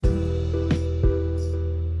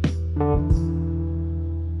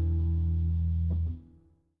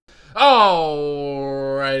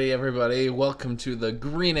Alrighty, everybody. Welcome to the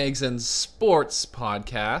Green Eggs and Sports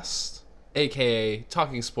podcast, aka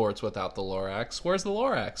Talking Sports Without the Lorax. Where's the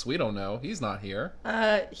Lorax? We don't know. He's not here.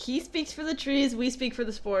 He speaks for the trees, we speak for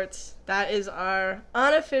the sports. That is our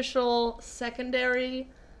unofficial secondary,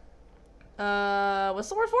 what's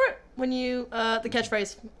the word for it? When you, the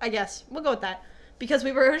catchphrase, I guess. We'll go with that. Because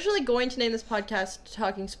we were originally going to name this podcast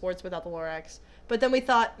Talking Sports Without the Lorax. But then we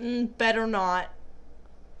thought, better not.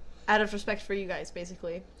 Out of respect for you guys,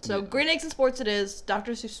 basically. So, yeah. Green Eggs and Sports it is.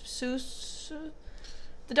 Dr. Seuss...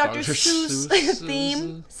 The Dr. Seuss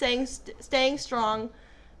theme, staying strong.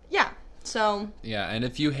 Yeah, so... Yeah, and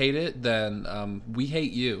if you hate it, then we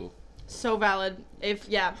hate you. So valid. If,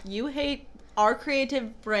 you hate our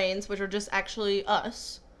creative brains, which are just actually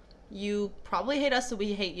us, you probably hate us, so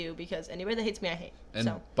we hate you, because anybody that hates me, I hate.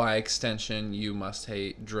 And by extension, you must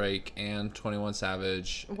hate Drake and 21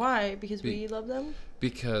 Savage. Why? Because we love them?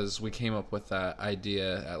 Because we came up with that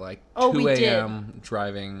idea at like 2 a.m.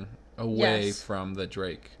 driving away from the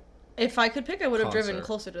Drake. If I could pick, I would have driven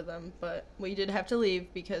closer to them, but we did have to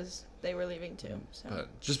leave because they were leaving too. So.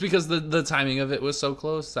 But just because the timing of it was so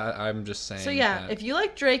close, I'm just saying. So yeah, if you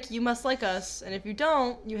like Drake, you must like us, and if you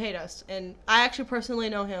don't, you hate us. And I actually personally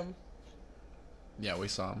know him. Yeah, we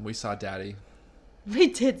saw him. We saw Daddy. We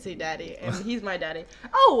did see Daddy, and he's my daddy.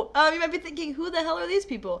 Oh, you might be thinking, who the hell are these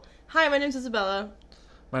people? Hi, my name's Isabella.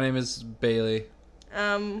 My name is Bailey.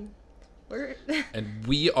 We're... and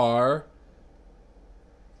we are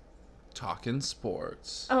talking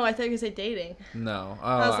sports. Oh, I thought you were going to say dating. No.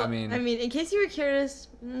 I mean, in case you were curious,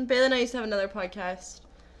 Bailey and I used to have another podcast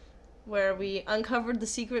where we uncovered the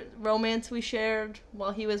secret romance we shared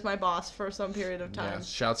while he was my boss for some period of time. Yeah,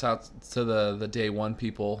 shouts out to the day one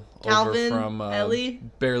people Calvin, over from Ellie.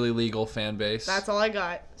 Barely Legal fan base. That's all I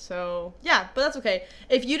got. So, yeah, but that's okay.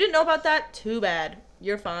 If you didn't know about that, too bad.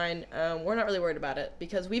 You're fine. We're not really worried about it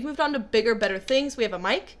because we've moved on to bigger, better things. We have a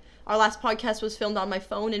mic. Our last podcast was filmed on my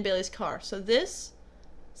phone in Bailey's car. So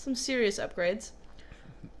some serious upgrades.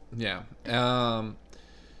 Yeah.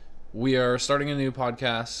 We are starting a new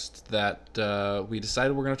podcast that we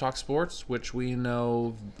decided we're going to talk sports, which we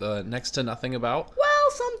know next to nothing about.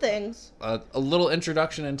 Well, some things. A little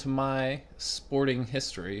introduction into my sporting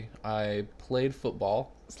history. I played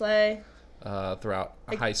football. Slay. Throughout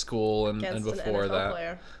high school and before that.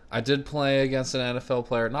 Player. I did play against an NFL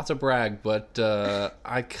player. Not to brag, but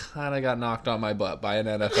I kind of got knocked on my butt by an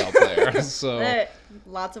NFL player. So hey,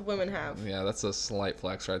 lots of women have. Yeah, that's a slight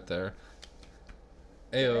flex right there.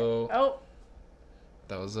 Ayo. Oh.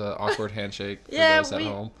 That was an awkward handshake for those at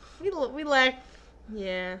home. We lack.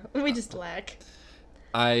 Yeah, we just lack.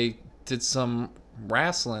 I did some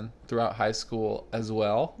wrestling throughout high school as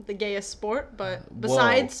well. The gayest sport, but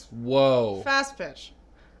besides fast pitch.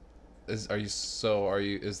 Is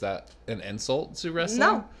that an insult to wrestling?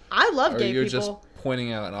 No, I love gay people. Or you're just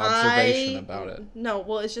pointing out an observation about it? No,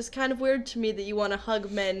 well, it's just kind of weird to me that you want to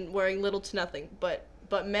hug men wearing little to nothing, but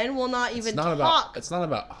men will not even talk. It's not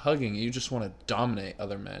about hugging. You just want to dominate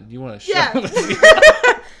other men. You want to show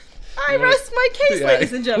I rest my case,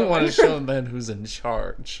 ladies and gentlemen. You want to show men who's in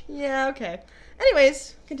charge. Yeah, okay.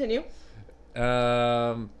 Anyways, continue.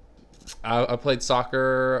 I played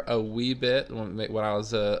soccer a wee bit when I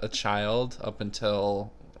was a child, up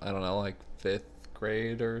until, I don't know, like 5th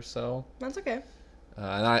grade or so. That's okay.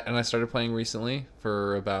 And I started playing recently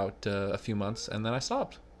for about a few months, and then I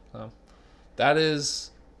stopped. So that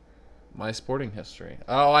is my sporting history.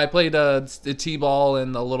 Oh, I played the t-ball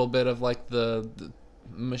and a little bit of like the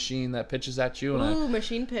machine that pitches at you. And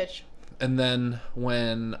machine pitch. And then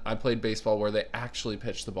when I played baseball where they actually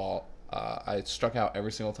pitched the ball, I struck out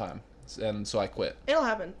every single time. And so I quit. It'll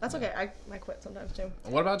happen. That's okay. I quit sometimes too.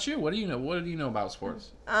 What about you? What do you know? What do you know about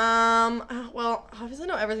sports? Well, obviously I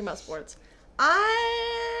know everything about sports.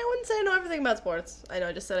 I wouldn't say I know everything about sports. I know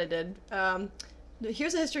I just said I did.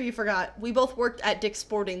 Here's a history you forgot. We both worked at Dick's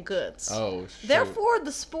Sporting Goods. Oh, shoot. Therefore,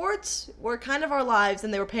 the sports were kind of our lives,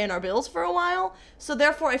 and they were paying our bills for a while. So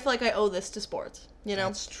therefore, I feel like I owe this to sports. You know?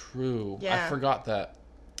 That's true. Yeah. I forgot that.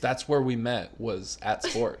 That's where we met, was at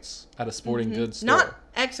sports, at a sporting goods store. Not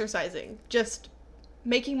exercising, just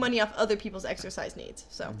making money off other people's exercise needs.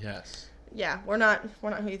 So yes. Yeah, we're not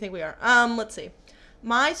who you think we are. Let's see.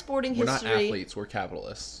 My sporting history. We're not athletes, we're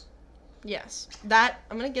capitalists. Yes. I'm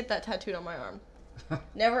gonna get that tattooed on my arm.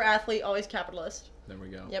 Never athlete, always capitalist. There we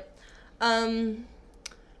go. Yep.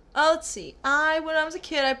 Let's see. When I was a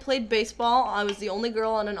kid, I played baseball. I was the only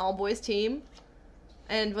girl on an all-boys team.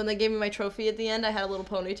 And when they gave me my trophy at the end, I had a little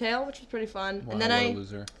ponytail, which was pretty fun. Wow, and then what a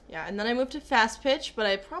loser. Yeah, and then I moved to fast pitch, but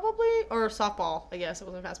or softball, I guess. It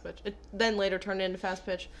wasn't fast pitch. It then later turned into fast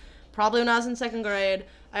pitch. probably when I was in second grade.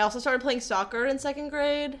 I also started playing soccer in second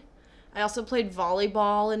grade. I also played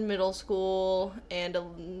volleyball in middle school and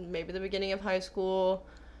maybe the beginning of high school.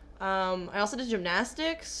 I also did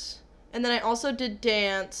gymnastics, and then I also did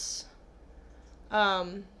dance.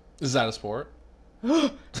 Is that a sport?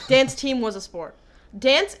 Dance team was a sport.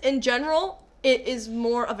 Dance in general, it is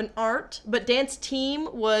more of an art, but dance team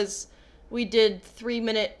was, we did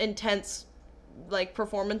 3-minute intense like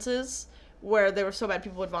performances where they were so bad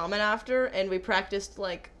people would vomit after, and we practiced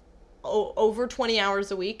like over 20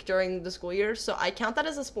 hours a week during the school year. So I count that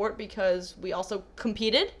as a sport because we also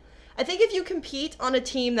competed. I think if you compete on a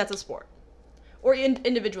team, that's a sport, or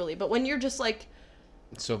individually. But when you're just like,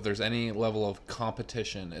 so if there's any level of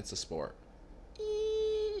competition, it's a sport.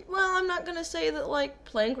 well, I'm not gonna say that like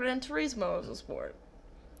playing Gran Turismo is a sport.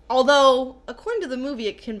 Although, according to the movie,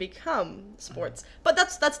 it can become sports, but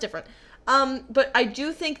that's different. But I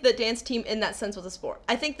do think that dance team in that sense was a sport.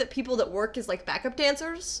 I think that people that work as like backup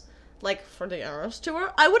dancers, like for the Eras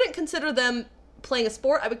Tour, I wouldn't consider them playing a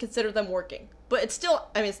sport. I would consider them working. But it's still,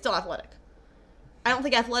 I mean, it's still athletic. I don't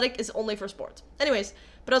think athletic is only for sports. Anyways,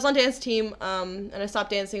 but I was on dance team, and I stopped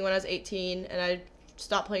dancing when I was 18, and I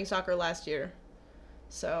stopped playing soccer last year.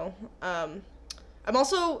 So, I'm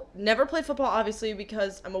also never played football, obviously,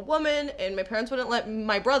 because I'm a woman, and my parents wouldn't let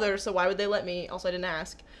my brother, so why would they let me? Also, I didn't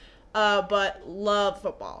ask. But love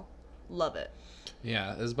football. Love it.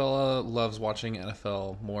 Yeah, Isabella loves watching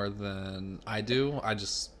NFL more than I do. I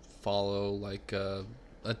just follow, like, a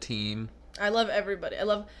team. I love everybody. I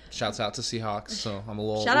love... Shouts out to Seahawks, so I'm a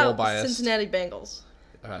little Shout out biased. Cincinnati Bengals.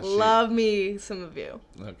 Love me some of you.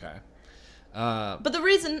 Okay. But the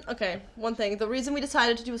reason... Okay, one thing. The reason we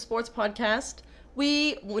decided to do a sports podcast...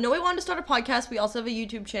 We wanted to start a podcast. We also have a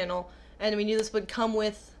YouTube channel. And we knew this would come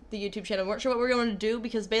with the YouTube channel. We weren't sure what we were going to do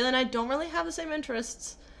because Bailey and I don't really have the same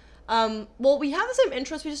interests. Well, we have the same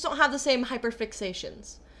interests. We just don't have the same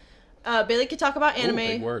hyperfixations. Bailey could talk about anime. Ooh,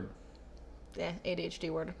 big word. Yeah, ADHD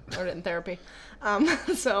word. Learned it in therapy.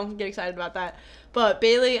 So get excited about that. But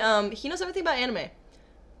Bailey, he knows everything about anime.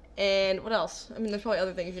 And what else? I mean, there's probably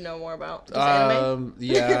other things you know more about. Just anime?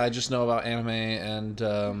 Yeah, I just know about anime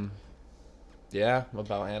and, yeah,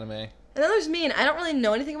 about anime. And then there's me, and I don't really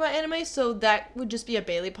know anything about anime, so that would just be a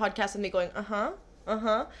Bailey podcast of me going,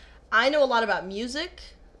 I know a lot about music,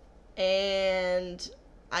 and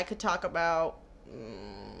I could talk about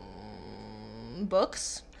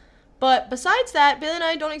books. But besides that, Bailey and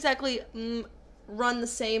I don't exactly run the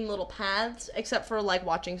same little paths, except for, like,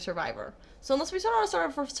 watching Survivor. So unless we start on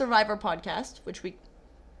a Survivor podcast, which we,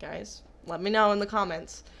 guys, let me know in the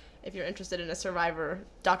comments if you're interested in a Survivor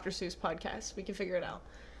Dr. Seuss podcast. We can figure it out.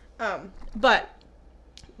 But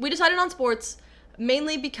we decided on sports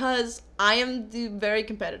mainly because I am very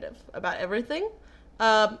competitive about everything.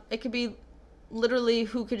 It could be literally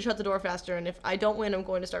who can shut the door faster, and if I don't win, I'm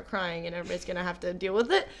going to start crying, and everybody's going to have to deal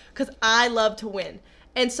with it, because I love to win.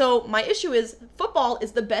 And so my issue is football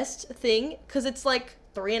is the best thing, because it's like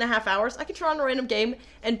 3.5 hours. I can turn on a random game,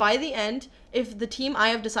 and by the end, if the team I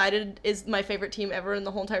have decided is my favorite team ever in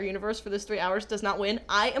the whole entire universe for this 3 hours does not win,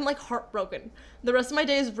 I am, like, heartbroken. The rest of my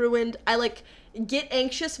day is ruined. I, like, get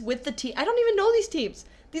anxious with the team. I don't even know these teams.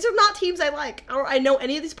 These are not teams I like, or I know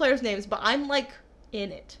any of these players' names, but I'm, like,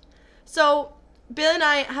 in it. So Bill and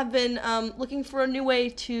I have been looking for a new way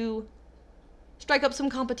to strike up some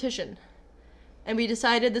competition. And we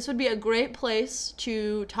decided this would be a great place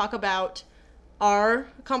to talk about our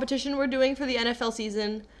competition we're doing for the NFL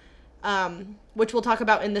season, which we'll talk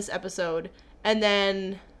about in this episode. And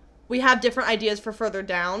then we have different ideas for further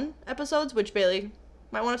down episodes, which Bailey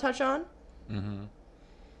might want to touch on. Mm-hmm.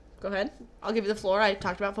 Go ahead. I'll give you the floor. I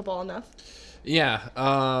talked about football enough.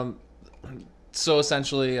 Yeah. So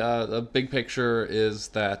essentially, the big picture is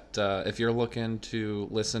that if you're looking to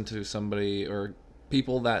listen to somebody or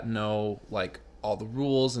people that know, like, all the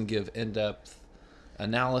rules and give in-depth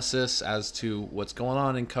analysis as to what's going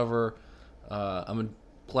on and cover a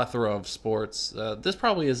plethora of sports, this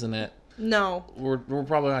probably isn't it. No. We're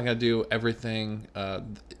probably not going to do everything.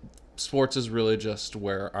 Sports is really just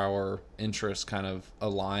where our interests kind of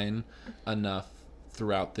align enough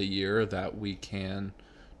throughout the year that we can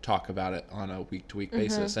talk about it on a week-to-week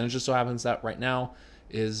basis. And it just so happens that right now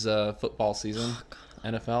is football season,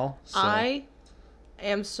 NFL. So. I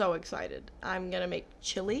am so excited. I'm going to make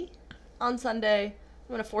chili on Sunday. I'm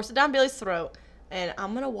going to force it down Bailey's throat, and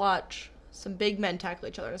I'm going to watch some big men tackle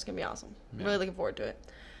each other. It's going to be awesome. Yeah. I'm really looking forward to it.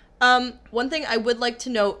 One thing I would like to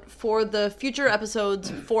note for the future episodes,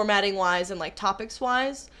 formatting-wise and, like,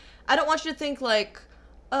 topics-wise, I don't want you to think, like,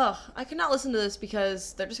 I cannot listen to this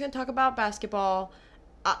because they're just going to talk about basketball.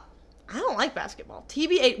 I don't like basketball.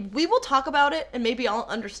 TBA, we will talk about it and maybe I'll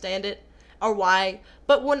understand it or why.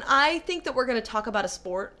 But when I think that we're going to talk about a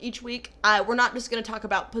sport each week, we're not just going to talk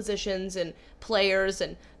about positions and players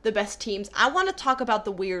and the best teams. I want to talk about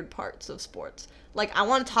the weird parts of sports. Like, I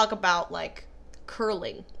want to talk about, like,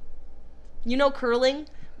 curling. You know curling?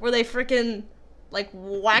 Where they freaking, like,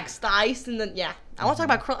 wax the ice and then, yeah. I want to talk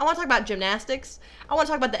about curling. I want to talk about gymnastics. I want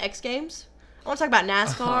to talk about the X Games. I want to talk about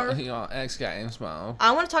NASCAR. X Games, wow.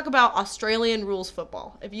 I want to talk about Australian rules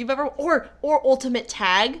football. If you've ever, or Ultimate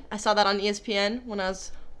Tag. I saw that on ESPN when I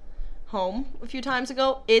was home a few times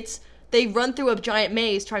ago. They run through a giant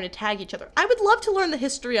maze trying to tag each other. I would love to learn the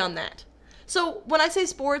history on that. So when I say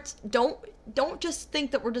sports, don't just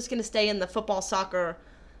think that we're just going to stay in the football, soccer,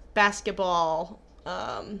 basketball,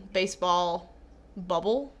 baseball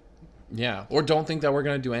bubble. Yeah, or don't think that we're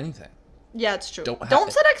going to do anything. Yeah, it's true.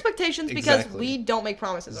 Don't set expectations because we don't make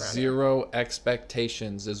promises around here. Zero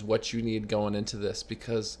expectations is what you need going into this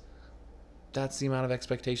because that's the amount of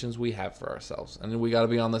expectations we have for ourselves. And we got to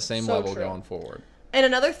be on the same level going forward. And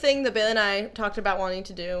another thing that Bailey and I talked about wanting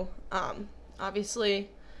to do, obviously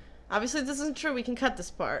this isn't true. We can cut this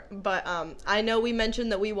part. But I know we mentioned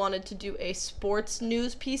that we wanted to do a sports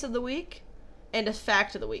news piece of the week and a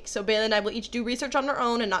fact of the week. So Bailey and I will each do research on our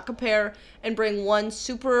own and not compare and bring one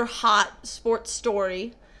super hot sports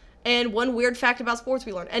story and one weird fact about sports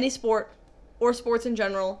we learned. Any sport or sports in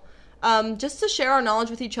general. Just to share our knowledge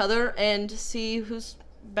with each other and see who's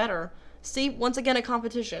better. See, once again, a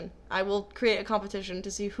competition. I will create a competition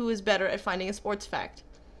to see who is better at finding a sports fact.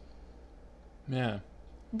 Yeah.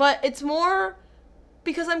 But it's more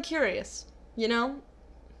because I'm curious, you know?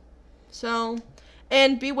 So,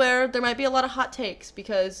 and beware, there might be a lot of hot takes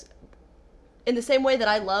because in the same way that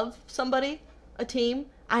I love somebody, a team,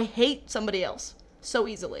 I hate somebody else so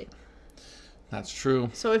easily. That's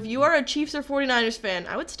true. So if you are a Chiefs or 49ers fan,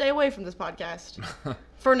 I would stay away from this podcast.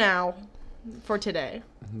 For now. For today.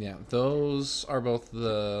 Yeah, those are both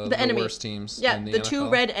the worst teams. Yeah, in the NFL. NFL. 2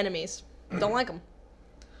 red enemies. Don't like them.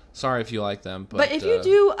 Sorry if you like them, but if you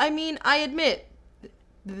do, I mean, I admit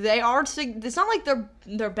they are. It's not like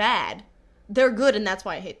they're bad. They're good, and that's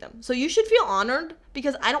why I hate them. So you should feel honored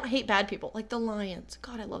because I don't hate bad people like the Lions.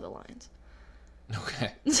 God, I love the Lions.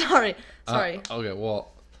 Okay. Sorry. Okay.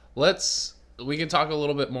 Well, we can talk a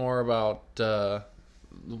little bit more about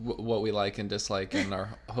what we like and dislike and our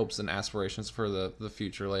hopes and aspirations for the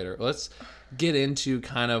future later. Let's get into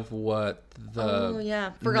kind of what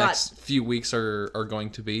the next few weeks are going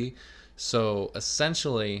to be. So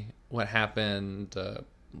essentially what happened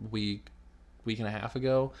week and a half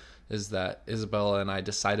ago is that Isabella and I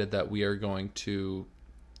decided that we are going to,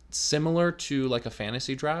 similar to like a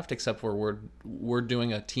fantasy draft, except for we're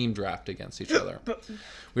doing a team draft against each other.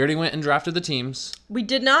 We already went and drafted the teams. We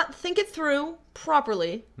did not think it through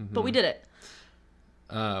properly, but we did it.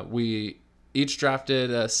 We each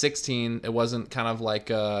drafted 16. It wasn't kind of like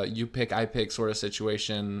a you pick, I pick sort of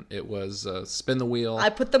situation. It was spin the wheel. I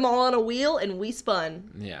put them all on a wheel and we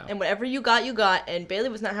spun. Yeah. And whatever you got, you got. And Bailey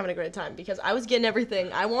was not having a great time because I was getting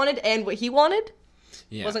everything I wanted and what he wanted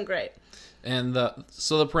wasn't great. And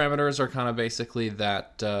so the parameters are kind of basically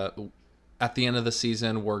that at the end of the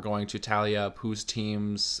season, we're going to tally up whose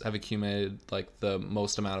teams have accumulated like the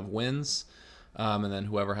most amount of wins. And then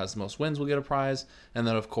whoever has the most wins will get a prize. And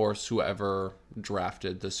then, of course, whoever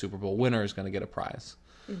drafted the Super Bowl winner is going to get a prize.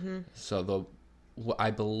 Mm-hmm. So I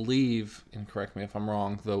believe, and correct me if I'm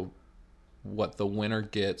wrong, what the winner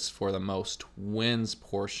gets for the most wins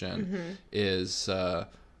portion is the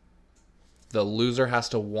loser has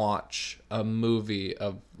to watch a movie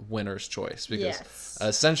of winner's choice because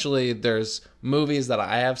essentially there's movies that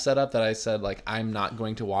I have set up that I said like I'm not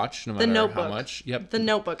going to watch no matter how much. Yep. The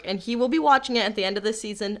Notebook. And he will be watching it at the end of the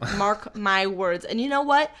season. Mark my words. And you know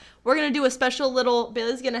what? We're going to do a special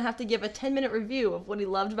Bailey's going to have to give a 10-minute review of what he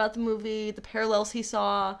loved about the movie, the parallels he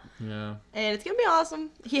saw. Yeah. And it's going to be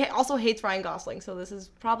awesome. He also hates Ryan Gosling, so this is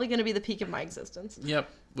probably going to be the peak of my existence. Yep.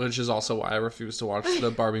 Which is also why I refuse to watch the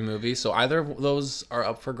Barbie movie. So either of those are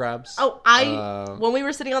up for grabs. Oh, when we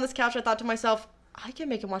were sitting on this couch, I thought to myself, I can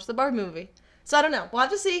make him watch the Barbie movie. So I don't know. We'll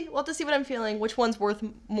have to see. We'll have to see what I'm feeling, which one's worth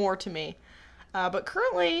more to me. But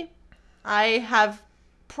currently, I have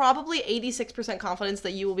probably 86% confidence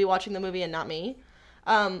that you will be watching the movie and not me.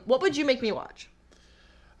 What would you make me watch?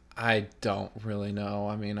 I don't really know.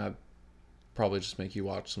 I mean, I'd probably just make you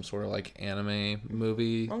watch some sort of like anime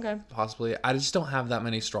movie. Okay. Possibly. I just don't have that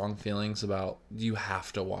many strong feelings about you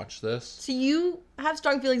have to watch this. So you have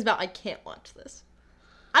strong feelings about I can't watch this.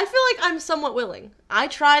 I feel like I'm somewhat willing. I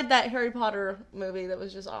tried that Harry Potter movie that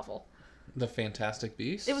was just awful. The Fantastic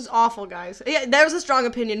Beasts? It was awful, guys. Yeah, there was a strong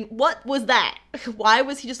opinion. What was that? Why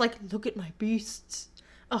was he just like, look at my beasts?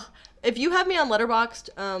 Ugh. If you have me on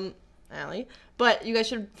Letterboxd, Allie, but you guys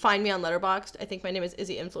should find me on Letterboxd. I think my name is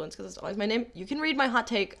Izzy Influence because it's always my name. You can read my hot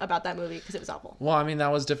take about that movie because it was awful. Well, I mean,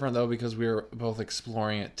 that was different, though, because we were both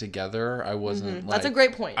exploring it together. I wasn't like... That's a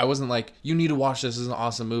great point. I wasn't like, you need to watch this. This is an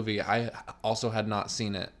awesome movie. I also had not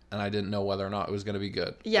seen it, and I didn't know whether or not it was going to be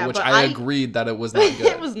good. Yeah, Which but I agreed that it was not good.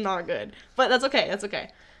 It was not good. But that's okay. That's okay.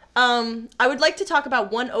 I would like to talk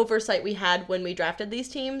about one oversight we had when we drafted these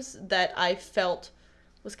teams that I felt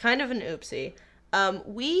was kind of an oopsie.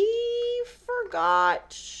 We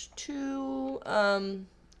forgot to,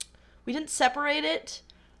 we didn't separate it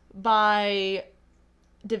by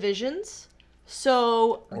divisions.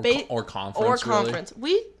 So, or conference,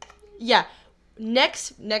 really?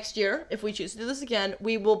 Next year, if we choose to do this again,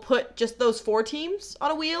 we will put just those 4 teams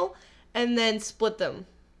on a wheel and then split them.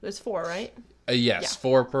 There's 4, right? Yes, Yeah.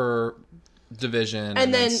 4 per division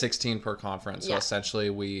and then 16 per conference. So Yeah. essentially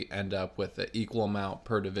we end up with the equal amount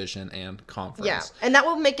per division and conference. Yeah, and that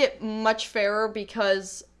will make it much fairer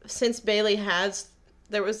because since Bailey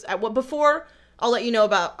before, I'll let you know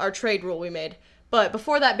about our trade rule we made. But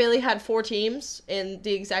before that, Bailey had 4 teams in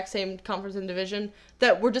the exact same conference and division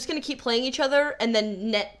that we're just going to keep playing each other and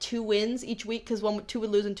then net 2 wins each week because 2 would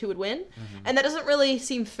lose and 2 would win. Mm-hmm. And that doesn't really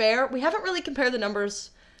seem fair. We haven't really compared the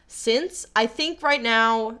numbers since. I think right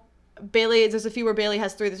now, there's a few where Bailey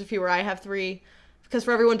has 3, there's a few where I have 3. Because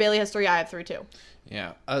for everyone Bailey has 3, I have 3 too.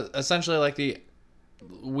 Yeah. Essentially,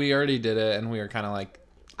 we already did it and we were kind of like...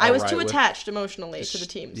 I was too attached emotionally to the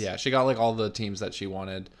teams. Yeah, she got all the teams that she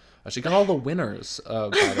wanted. She got all the winners, by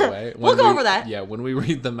the way. We'll go over that. Yeah, when we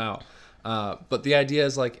read them out. But the idea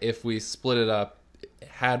is if we split it up,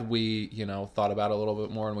 had we, thought about it a little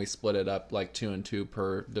bit more and we split it up 2 and 2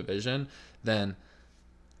 per division, then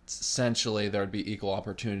essentially there would be equal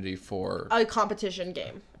opportunity for a competition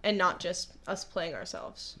game and not just us playing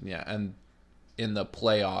ourselves. Yeah, and in the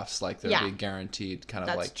playoffs, there'd be guaranteed kind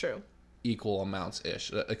of That's true. Equal amounts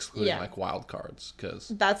ish, excluding wild cards, because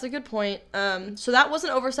that's a good point. So that was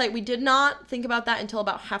an oversight. We did not think about that until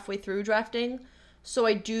about halfway through drafting. So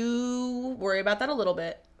I do worry about that a little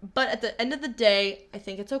bit. But at the end of the day, I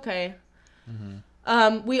think it's okay.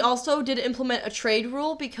 Mm-hmm. We also did implement a trade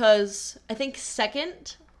rule because I think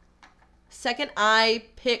second I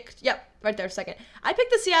picked, right there, second. I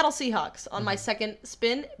picked the Seattle Seahawks on my second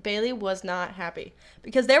spin. Bailey was not happy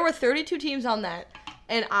because there were 32 teams on that.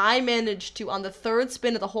 And I managed to, on the 3rd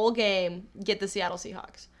spin of the whole game, get the Seattle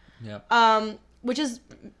Seahawks. Yep. Which is,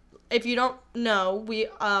 if you don't know, we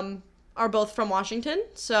are both from Washington.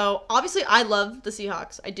 So, obviously, I love the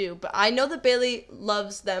Seahawks. I do. But I know that Bailey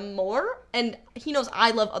loves them more. And he knows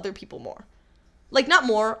I love other people more. Not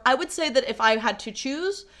more. I would say that if I had to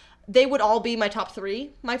choose, they would all be my top 3,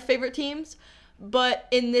 my favorite teams. But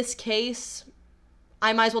in this case,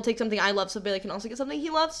 I might as well take something I love so Bailey can also get something he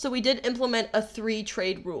loves. So we did implement a 3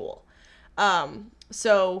 trade rule.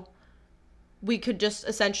 So we could just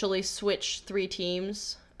essentially switch 3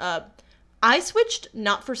 teams. I switched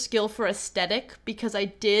not for skill, for aesthetic, because I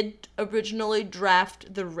did originally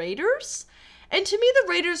draft the Raiders. And to me, the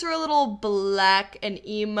Raiders are a little black and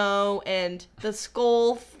emo, and the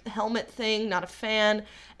skull helmet thing, not a fan.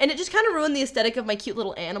 And it just kind of ruined the aesthetic of my cute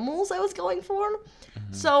little animals I was going for.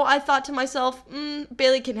 Mm-hmm. So I thought to myself,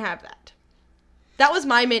 Bailey can have that. That was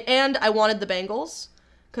my main, and I wanted the Bengals,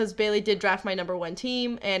 because Bailey did draft my number 1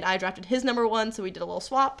 team, and I drafted his number 1, so we did a little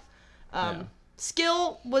swap.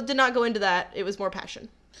 Skill did not go into that. It was more passion.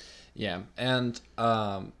 Yeah, and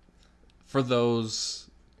for those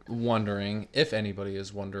wondering, if anybody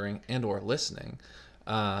is wondering and or listening,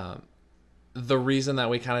 the reason that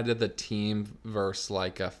we kind of did the team versus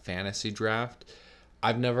a fantasy draft,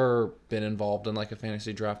 I've never been involved in a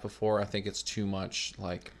fantasy draft before. I think it's too much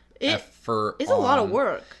effort. It's a lot of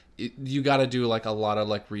work. You got to do a lot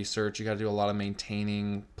of research. You got to do a lot of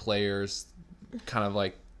maintaining players, kind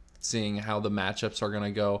of seeing how the matchups are going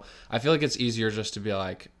to go. I feel it's easier just to be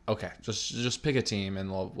okay, just pick a team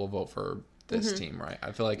and we'll vote for this team, right?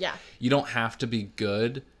 I feel you don't have to be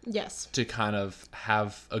good to kind of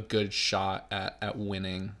have a good shot at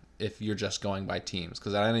winning if you're just going by teams.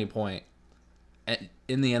 Because at any point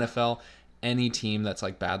in the NFL, any team that's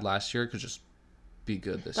bad last year could just be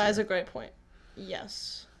good this year. That is a great point.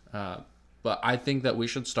 Yes. But I think that we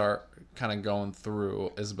should start kind of going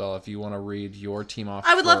through, Isabel, if you want to read your team off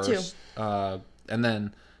I would first. love to. And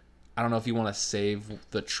then, I don't know if you want to save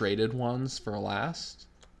the traded ones for last.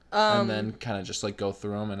 And then kind of just go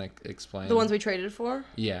through them and explain. The ones we traded for?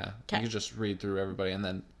 Yeah. Kay. You could just read through everybody. And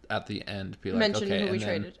then at the end be like, Mention okay, who we and then,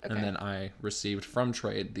 traded. Okay. and then I received from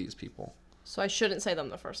trade these people. So I shouldn't say them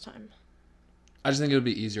the first time. I just think it would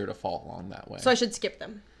be easier to follow along that way. So I should skip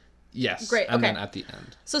them. Yes. Great, And okay. then at the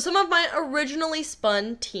end. So some of my originally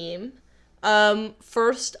spun team.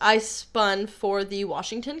 First, I spun for the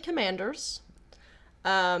Washington Commanders.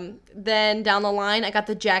 Then down the line, I got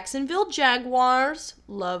the Jacksonville Jaguars.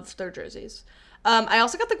 Love their jerseys. I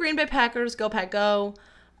also got the Green Bay Packers. Go Pack Go.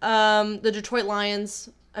 The Detroit Lions,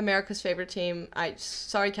 America's favorite team.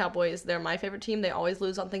 Sorry, Cowboys. They're my favorite team. They always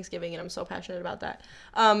lose on Thanksgiving, and I'm so passionate about that.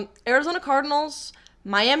 Arizona Cardinals,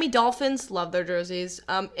 Miami Dolphins. Love their jerseys.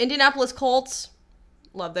 Indianapolis Colts.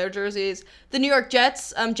 Love their jerseys. The New York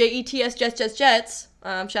Jets. Jets, Jets.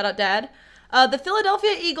 Shout out, Dad. The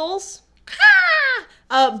Philadelphia Eagles.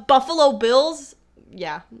 Buffalo Bills.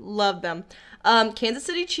 Yeah, love them. Kansas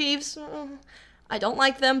City Chiefs. I don't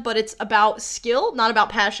like them, but it's about skill, not about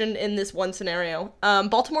passion in this one scenario.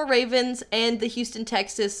 Baltimore Ravens and the Houston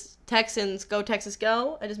Texans. Go Texas,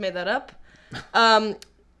 go. I just made that up.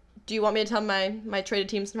 Do you want me to tell my traded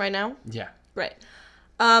teams right now? Yeah. Great.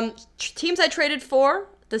 Teams I traded for,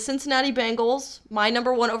 the Cincinnati Bengals, my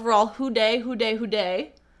number 1 overall, who day.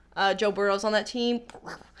 Joe Burrow's on that team.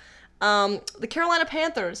 The Carolina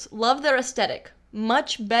Panthers, love their aesthetic.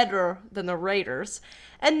 Much better than the Raiders.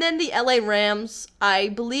 And then the LA Rams, I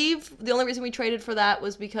believe the only reason we traded for that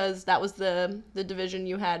was because that was the division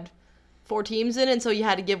you had 4 teams in, and so you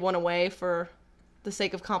had to give one away for the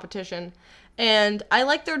sake of competition. And I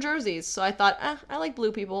like their jerseys, so I thought, I like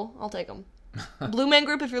blue people. I'll take them. Blue Man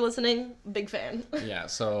Group, if you're listening, big fan. Yeah,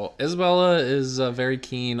 so Isabella is very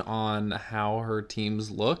keen on how her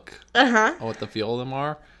teams look, what the feel of them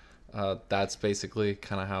are. That's basically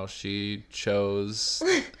kind of how she chose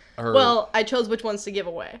her. Well, I chose which ones to give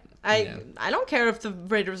away. I don't care if the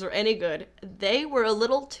Raiders are any good. They were a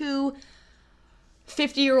little too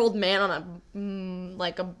 50-year-old man on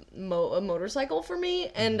a motorcycle for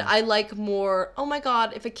me, and I like more, oh my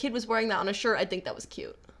god, if a kid was wearing that on a shirt, I'd think that was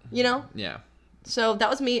cute. You know? Yeah. So that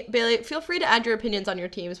was me. Bailey, feel free to add your opinions on your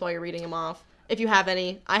teams while you're reading them off. If you have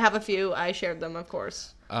any. I have a few. I shared them, of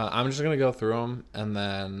course. I'm just going to go through them, and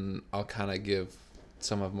then I'll kind of give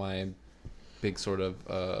some of my big sort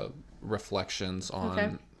of reflections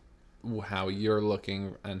on how you're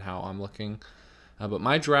looking and how I'm looking. But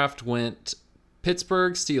my draft went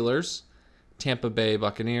Pittsburgh Steelers, Tampa Bay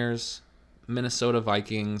Buccaneers, Minnesota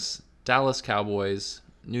Vikings, Dallas Cowboys,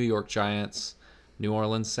 New York Giants, New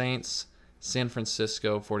Orleans Saints, San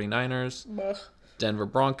Francisco 49ers, Denver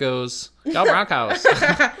Broncos. Go Broncos!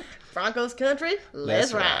 Broncos country,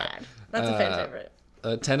 let's ride. That's a fan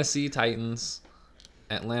favorite. Tennessee Titans,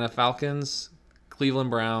 Atlanta Falcons, Cleveland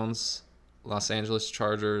Browns, Los Angeles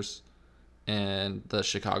Chargers, and the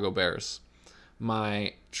Chicago Bears.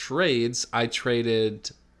 My trades, I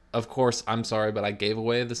traded, of course, I'm sorry, but I gave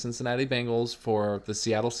away the Cincinnati Bengals for the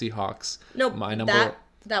Seattle Seahawks. Nope, my number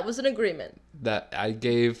that was an agreement. That I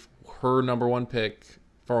gave her number 1 pick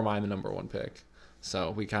for my number 1 pick.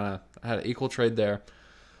 So we kind of had an equal trade there.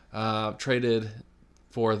 Traded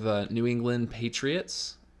for the New England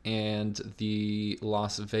Patriots and the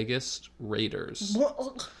Las Vegas Raiders.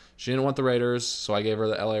 She didn't want the Raiders, so I gave her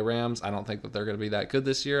the LA Rams. I don't think that they're going to be that good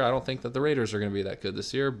this year. I don't think that the Raiders are going to be that good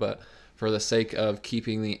this year, but for the sake of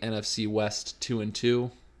keeping the NFC West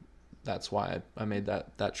 2-2, that's why I made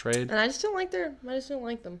that trade. And I just don't like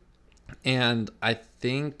them. And I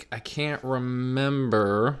think, I can't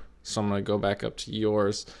remember, so I'm going to go back up to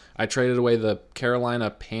yours. I traded away the Carolina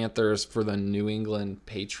Panthers for the New England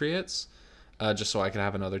Patriots, just so I could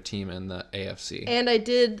have another team in the AFC. And I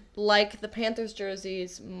did like the Panthers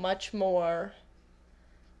jerseys much more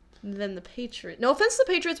than the Patriots. No offense to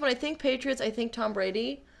the Patriots. When I think Patriots, I think Tom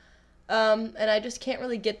Brady. And I just can't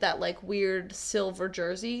really get that like weird silver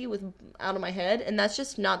jersey out of my head. And that's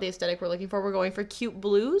just not the aesthetic we're looking for. We're going for cute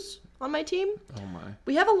blues on my team. Oh my.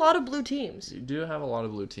 We have a lot of blue teams. You do have a lot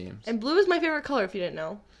of blue teams. And blue is my favorite color, if you didn't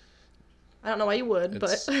know. I don't know why you would,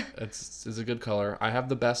 but it's a good color. I have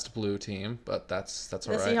the best blue team, but that's all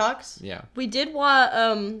right. The Seahawks? Yeah. We did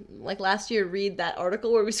like last year read that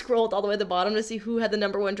article where we scrolled all the way to the bottom to see who had the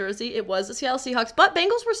number 1 jersey. It was the Seattle Seahawks, but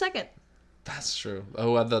Bengals were second. That's true.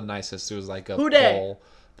 Who had the nicest? It was like a poll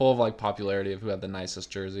of like popularity of who had the nicest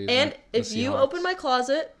jerseys. And if you open my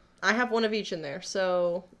closet, I have one of each in there.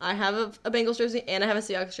 So I have a Bengals jersey and I have a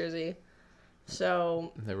Seahawks jersey.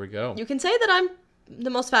 So there we go. You can say that I'm the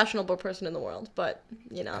most fashionable person in the world, but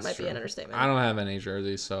it might be an understatement. I don't have any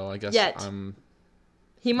jerseys, so I guess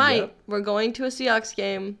He might. Yep. We're going to a Seahawks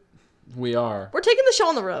game. We are. We're taking the show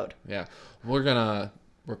on the road. Yeah. We're gonna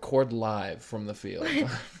record live from the field.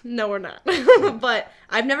 No, we're not. But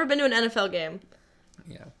I've never been to an NFL game.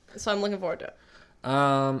 Yeah. So I'm looking forward to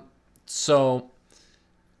it. So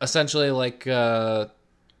essentially, like, the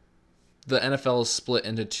NFL is split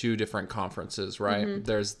into two different conferences, right? Mm-hmm.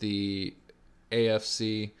 There's the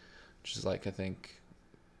AFC, which is like, I think,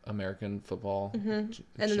 American football. Mm-hmm. And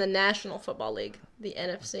then the National Football League, the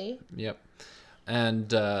NFC. Yep.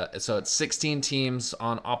 And so it's 16 teams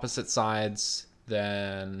on opposite sides.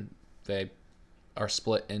 Then they are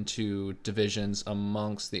split into divisions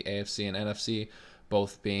amongst the AFC and NFC,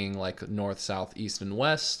 both being like north, south, east, and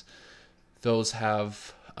west. Those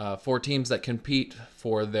have 4 teams that compete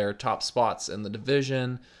for their top spots in the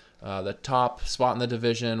division. The top spot in the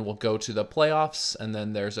division will go to the playoffs, and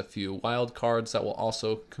then there's a few wild cards that will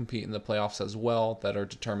also compete in the playoffs as well that are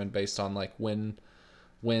determined based on like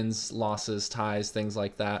wins, losses, ties, things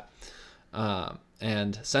like that.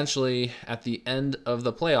 And essentially, at the end of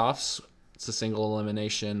the playoffs, it's a single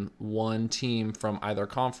elimination. One team from either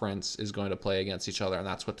conference is going to play against each other, and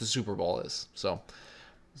that's what the Super Bowl is. So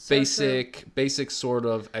basic sort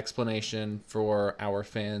of explanation for our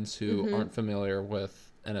fans who aren't familiar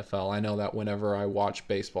with NFL. I know that whenever I watch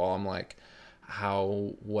baseball, I'm like,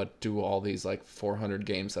 what do all these like 400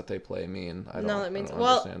 games that they play mean? I don't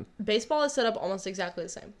understand. Baseball is set up almost exactly the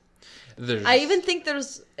same. There's, I even think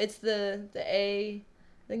it's the A.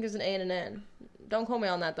 I think there's an A and an N. Don't quote me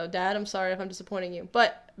on that though, Dad. I'm sorry if I'm disappointing you.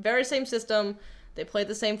 But very same system. They play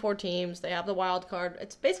the same 4 teams. They have the wild card.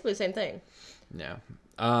 It's basically the same thing. Yeah.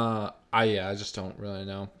 I just don't really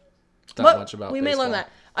know much about. We baseball. may learn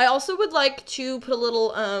that. I also would like to put a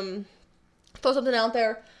little throw something out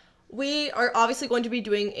there. We are obviously going to be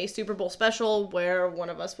doing a Super Bowl special where one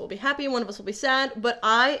of us will be happy and one of us will be sad. But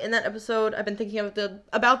in that episode, I've been thinking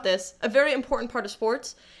about this. A very important part of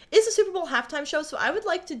sports is the Super Bowl halftime show. So I would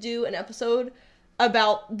like to do an episode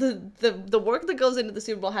about the work that goes into the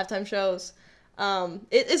Super Bowl halftime shows.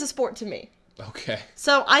 It is a sport to me. Okay.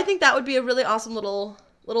 So I think that would be a really awesome little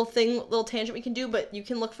tangent we can do. But you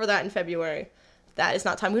can look for that in February. That is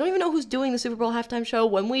not time. We don't even know who's doing the Super Bowl halftime show.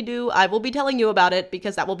 When we do, I will be telling you about it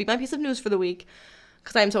because that will be my piece of news for the week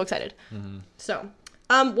because I am so excited. Mm-hmm. So,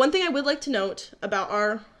 one thing I would like to note about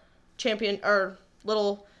our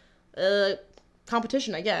little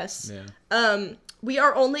competition, I guess. Yeah. We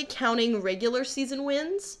are only counting regular season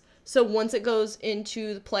wins. So once it goes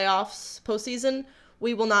into the playoffs, postseason,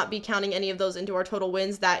 we will not be counting any of those into our total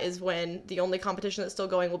wins. That is when the only competition that's still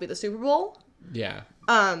going will be the Super Bowl. Yeah.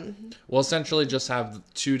 We'll essentially just have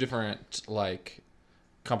 2 different like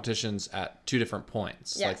competitions at 2 different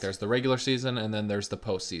points. Yes. Like there's the regular season and then there's the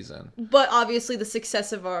postseason. But obviously the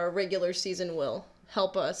success of our regular season will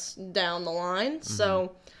help us down the line. Mm-hmm.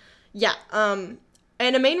 So yeah.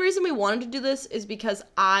 And the main reason we wanted to do this is because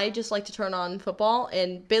I just like to turn on football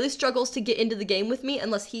and Bailey struggles to get into the game with me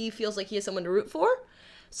unless he feels like he has someone to root for.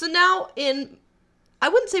 So now I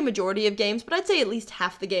wouldn't say majority of games, but I'd say at least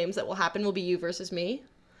half the games that will happen will be you versus me.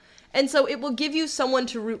 And so it will give you someone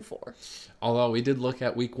to root for. Although we did look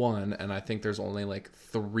at week 1, and I think there's only like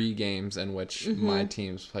 3 games in which my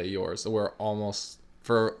teams play yours. So we're almost,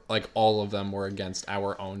 for like all of them, were against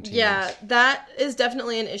our own teams. Yeah, that is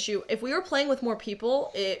definitely an issue. If we were playing with more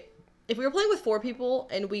people, if we were playing with 4 people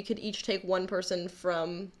and we could each take one person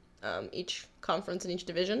from each conference and each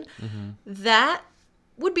division, that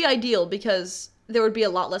would be ideal because there would be a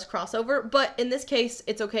lot less crossover. But in this case,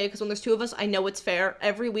 it's okay because when there's 2 of us, I know it's fair.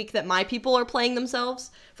 Every week that my people are playing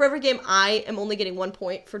themselves, for every game, I am only getting 1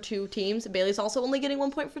 point for 2 teams. Bailey's also only getting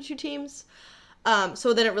 1 point for 2 teams.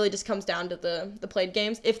 So then it really just comes down to the played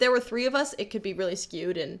games. If there were 3 of us, it could be really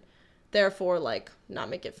skewed and therefore like not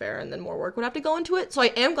make it fair and then more work would have to go into it. So I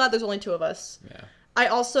am glad there's only 2 of us. Yeah. I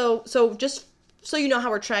also, so just so you know how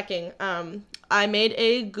we're tracking, I made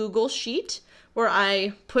a Google Sheet where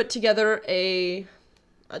I put together a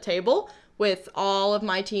table with all of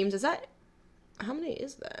my teams. How many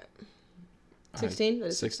is that? 16? That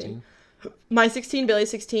is 16. My 16, Bailey's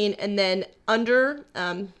 16, and then under,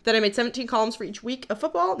 then I made 17 columns for each week of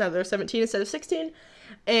football. Now there's 17 instead of 16.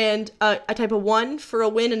 And I type a 1 for a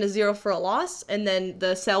win and a 0 for a loss, and then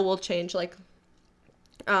the cell will change like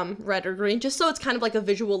red or green, just so it's kind of like a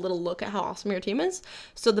visual little look at how awesome your team is.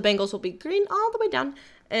 So the Bengals will be green all the way down,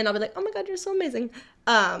 and I'll be like, oh my god, you're so amazing.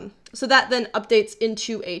 So that then updates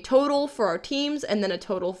into a total for our teams, and then a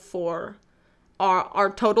total for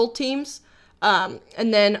our total teams. And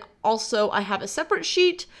then also I have a separate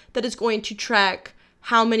sheet that is going to track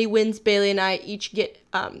how many wins Bailey and I each get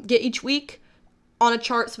each week on a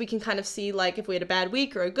chart, so we can kind of see like if we had a bad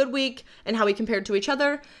week or a good week and how we compared to each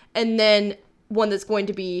other. And then one that's going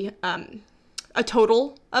to be a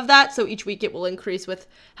total of that. So each week it will increase with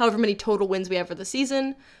however many total wins we have for the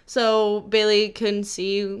season. So Bailey can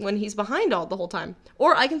see when he's behind the whole time.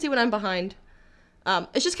 Or I can see when I'm behind.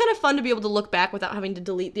 It's just kind of fun to be able to look back without having to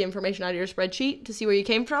delete the information out of your spreadsheet to see where you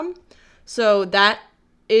came from. So that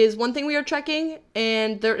is one thing we are checking.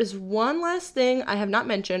 And there is one last thing I have not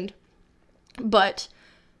mentioned. But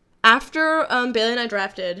after Bailey and I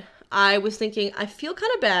drafted, I was thinking, I feel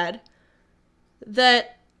kind of bad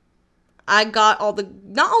that I got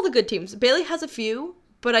not all the good teams. Bailey has a few,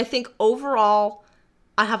 but I think overall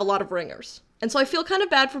I have a lot of ringers. And so I feel kind of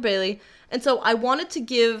bad for Bailey. And so I wanted to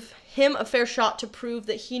give him a fair shot to prove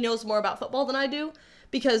that he knows more about football than I do,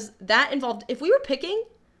 because that involved, if we were picking,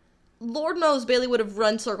 Lord knows Bailey would have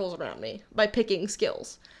run circles around me by picking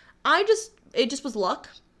skills. It just was luck,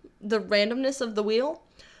 the randomness of the wheel.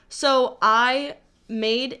 So I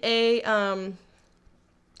made a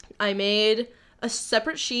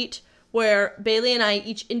separate sheet where Bailey and I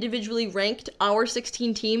each individually ranked our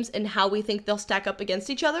 16 teams and how we think they'll stack up against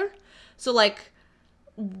each other. So, like,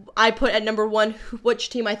 I put at number 1 which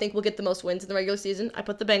team I think will get the most wins in the regular season. I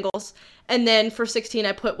put the Bengals. And then for 16,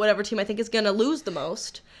 I put whatever team I think is going to lose the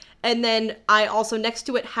most. And then I also, next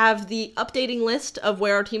to it, have the updating list of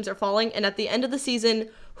where our teams are falling. And at the end of the season,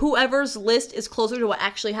 whoever's list is closer to what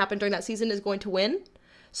actually happened during that season is going to win.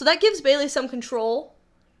 So that gives Bailey some control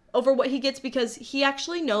over what he gets, because he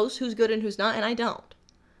actually knows who's good and who's not, and I don't.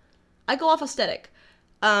 I go off aesthetic.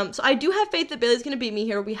 So I do have faith that Bailey's going to beat me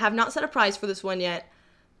here. We have not set a prize for this one yet,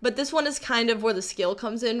 but this one is kind of where the skill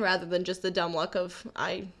comes in rather than just the dumb luck of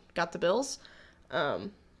I got the Bills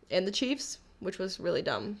and the Chiefs, which was really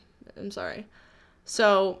dumb. I'm sorry.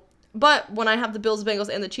 So, but when I have the Bills,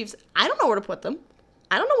 Bengals, and the Chiefs, I don't know where to put them.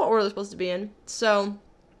 I don't know what order they're supposed to be in. So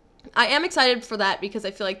I am excited for that, because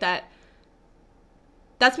I feel like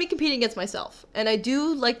that's me competing against myself. And I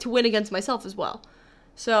do like to win against myself as well.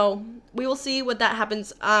 So we will see what that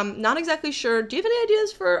happens. Not exactly sure. Do you have any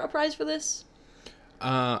ideas for a prize for this?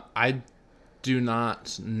 I do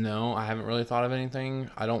not know. I haven't really thought of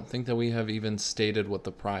anything. I don't think that we have even stated what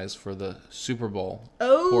the prize for the Super Bowl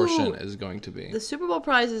portion is going to be. The Super Bowl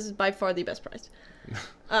prize is by far the best prize.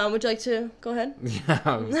 Would you like to go ahead? Yeah,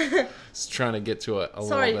 I was trying to get to it a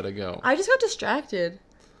little bit ago. I just got distracted.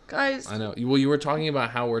 Guys. I know. Well, you were talking about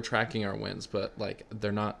how we're tracking our wins, but, like,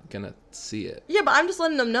 they're not going to see it. Yeah, but I'm just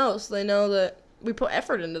letting them know so they know that we put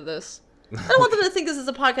effort into this. I don't want them to think this is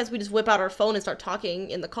a podcast we just whip out our phone and start talking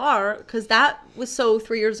in the car, because that was so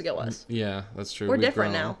 3 years ago us. Yeah, that's true. We're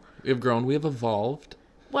different now. We've grown. We have evolved.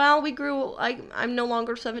 Well, we grew. I'm no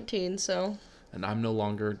longer 17, so. And I'm no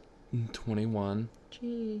longer 21.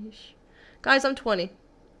 Jeez. Guys, I'm 20.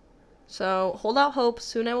 So, hold out hope.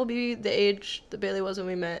 Soon I will be the age that Bailey was when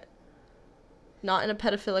we met. Not in a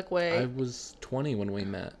pedophilic way. I was 20 when we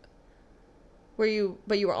met. But you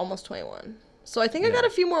were almost 21. So I think I got a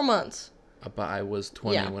few more months. But I was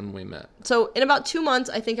 20 when we met. So in about 2 months,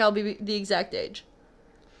 I think I'll be the exact age.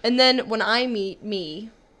 And then when I meet me,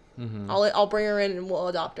 I'll bring her in and we'll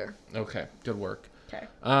adopt her. Okay, good work. Okay.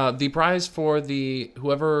 The prize for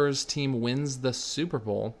whoever's team wins the Super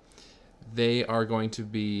Bowl, they are going to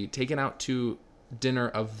be taken out to dinner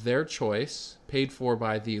of their choice, paid for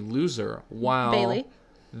by the loser, while Bailey.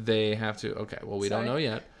 They have to. Okay, well, we don't know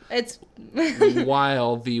yet. It's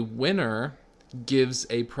while the winner gives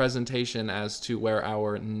a presentation as to where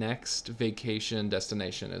our next vacation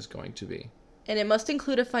destination is going to be. And it must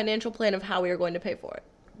include a financial plan of how we are going to pay for it.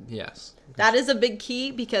 Yes. That is a big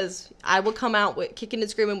key, because I will come out with kicking and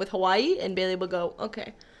screaming with Hawaii, and Bailey will go,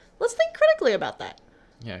 okay, let's think critically about that.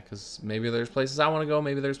 Yeah, because maybe there's places I want to go.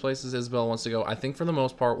 Maybe there's places Isabel wants to go. I think for the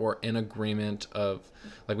most part, we're in agreement of,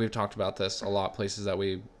 like, we've talked about this a lot, places that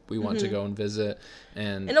we want to go and visit.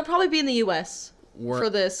 And it'll probably be in the U.S. for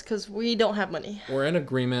this, because we don't have money. We're in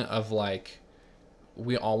agreement of, like,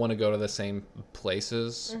 we all want to go to the same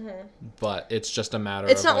places, but it's just a matter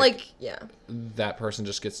of, it's not like that person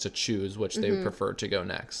just gets to choose which they prefer to go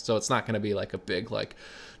next. So it's not going to be like a big, like,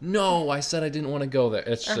 no, I said I didn't want to go there.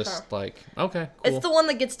 It's just like, okay, cool. It's the one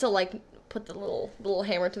that gets to, like, put the little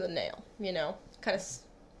hammer to the nail, you know, kind of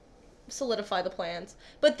solidify the plans.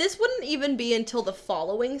 But this wouldn't even be until the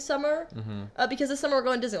following summer, because this summer we're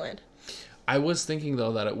going to Disneyland. I was thinking,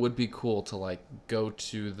 though, that it would be cool to, like, go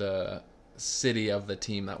to the city of the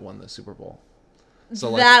team that won the Super Bowl. So,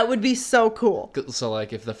 like, that would be so cool. So,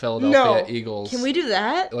 like, if the Philadelphia Eagles... Can we do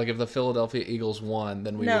that? Like, if the Philadelphia Eagles won,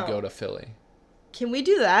 then we would go to Philly. Can we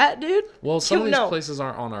do that, dude? Well, some of these places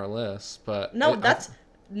aren't on our list, but... No,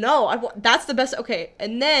 that's the best... Okay,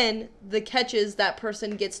 and then the catch is that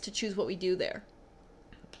person gets to choose what we do there.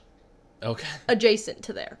 Okay. Adjacent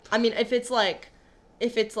to there. I mean, if it's, like,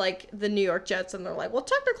 if it's like the New York Jets and they're like, well,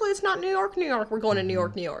 technically it's not New York, New York. We're going to New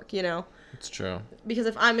York, New York, you know? It's true. Because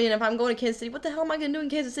if I'm going to Kansas City, what the hell am I going to do in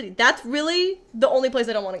Kansas City? That's really the only place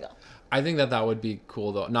I don't want to go. I think that would be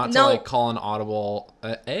cool though. Not to No. like call an audible,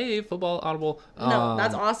 football audible. No,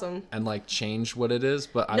 that's awesome. And like change what it is.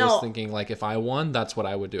 But I No. was thinking like if I won, that's what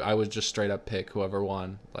I would do. I would just straight up pick whoever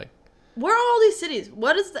won. Like, Where are all these cities?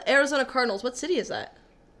 What is the Arizona Cardinals? What city is that?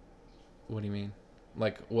 what do you mean?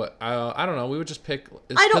 Like what? I don't know. We would just pick.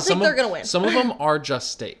 I don't think they're gonna win. Some of them are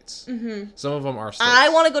just states. Mm-hmm. Some of them are states. I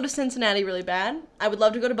want to go to Cincinnati really bad. I would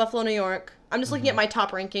love to go to Buffalo, New York. I'm just looking at my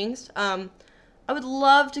top rankings. I would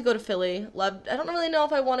love to go to Philly. I don't really know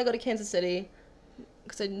if I want to go to Kansas City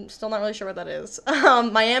because I'm still not really sure what that is.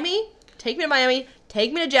 Miami, take me to Miami.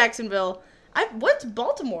 Take me to Jacksonville. What's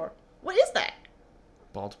Baltimore? What is that?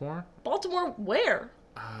 Baltimore? Baltimore where?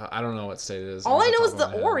 I don't know what state it is. All off I know top is of the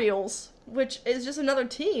my head. Orioles, which is just another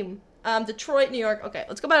team. Detroit, New York. Okay,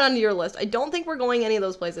 let's go back onto your list. I don't think we're going any of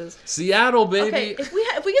those places. Seattle, baby. Okay,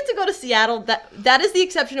 if we get to go to Seattle, that is the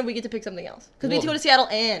exception if we get to pick something else. Because we get to go to Seattle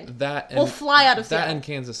and we'll fly out of that Seattle. and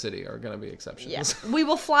Kansas City are gonna be exceptions. Yeah, we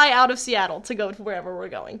will fly out of Seattle to go to wherever we're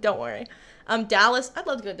going. Don't worry. Dallas. I'd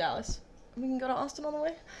love to go to Dallas. We can go to Austin on the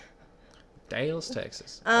way. Dallas,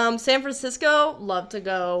 Texas. San Francisco. Love to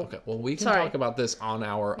go. Okay, well we can Sorry. talk about this on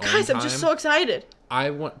our own Guys, time. I'm just so excited.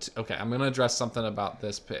 Okay, I'm gonna address something about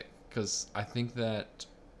this pick because I think that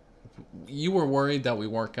you were worried that we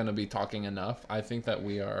weren't gonna be talking enough. I think that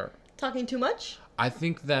we are. Talking too much? I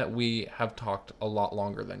think that we have talked a lot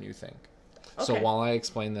longer than you think. So Okay. while I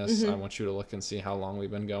explain this, I want you to look and see how long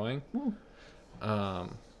we've been going.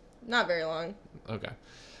 Not very long. Okay,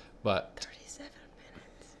 but 37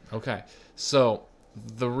 minutes. okay. So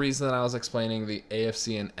the reason that I was explaining the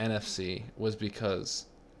AFC and NFC was because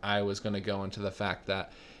I was going to go into the fact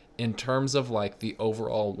that in terms of like the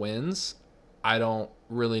overall wins, I don't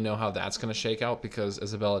really know how that's going to shake out because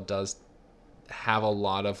Isabella does have a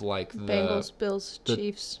lot of like the Bengals, Bills, the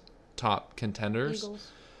Chiefs, top contenders.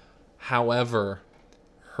 Eagles. However,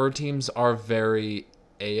 her teams are very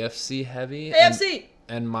AFC heavy. AFC!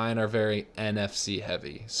 And mine are very NFC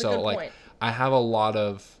heavy. a So good like point. I have a lot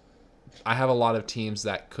of teams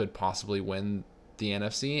that could possibly win the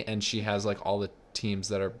NFC, and she has like all the teams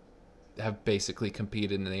that have basically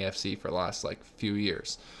competed in the AFC for the last like few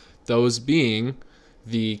years. Those being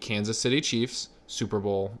the Kansas City Chiefs, Super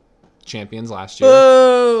Bowl champions last year,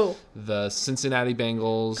 Boo! the Cincinnati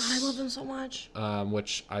Bengals, God, I love them so much.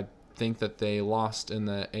 which I think that they lost in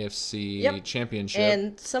the AFC Yep. Championship.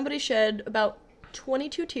 And somebody shed about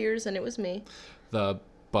 22 tears, and it was me. The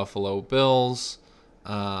Buffalo Bills.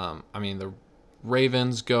 I mean, the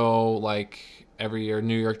Ravens go like every year.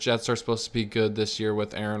 New York Jets are supposed to be good this year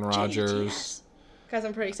with Aaron Rodgers. Yes. Guys,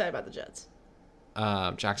 I'm pretty excited about the Jets.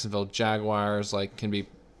 Jacksonville Jaguars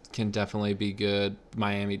can definitely be good.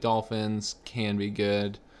 Miami Dolphins can be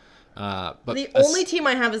good. But The only team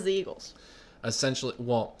I have is the Eagles. essentially,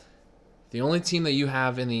 well, the only team that you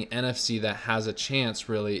have in the NFC that has a chance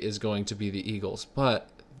really is going to be the Eagles. But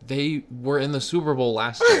they were in the Super Bowl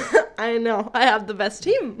last year. I know. I have the best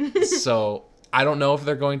team. So I don't know if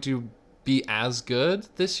they're going to be as good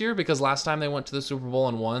this year because last time they went to the Super Bowl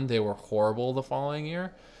and won, they were horrible the following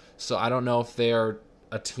year. So I don't know if they're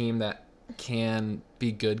a team that can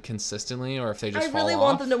be good consistently or if they just I fall really off.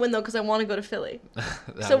 want them to win, though, because I want to go to Philly.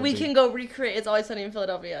 That So would we be- can go recreate It's Always Sunny in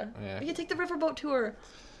Philadelphia. Yeah. We can take the riverboat tour.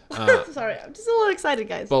 Uh, Sorry, I'm just a little excited,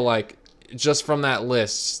 guys. But like, just from that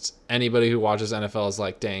list, anybody who watches NFL is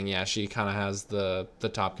like, dang, yeah, she kind of has the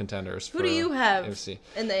top contenders. Who do you have AFC?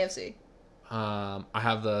 in the AFC? I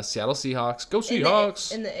have the Seattle Seahawks. Go In the-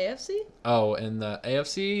 Seahawks! In the AFC? Oh, in the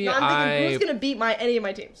AFC, No, I'm thinking, who's going to beat any of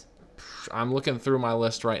my teams? I'm looking through my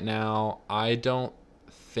list right now. I don't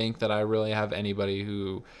think that I really have anybody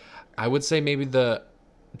who I would say maybe the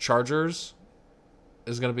Chargers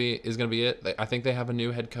is gonna be it. I think they have a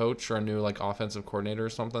new head coach or a new like offensive coordinator or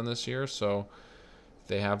something this year, so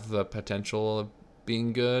they have the potential of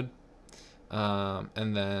being good.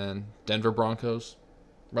 And then Denver Broncos,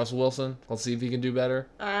 Russell Wilson. Let's see if he can do better.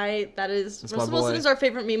 That is That's my Russell Wilson boy. is our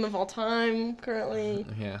favorite meme of all time currently.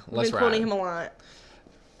 Yeah, We've let's been quoting ride. him a lot.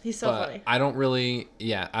 He's so But funny. I don't really,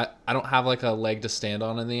 I don't have like a leg to stand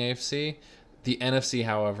on in the AFC. The NFC,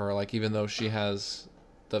 however, like even though she has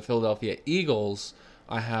the Philadelphia Eagles,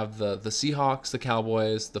 I have the Seahawks, the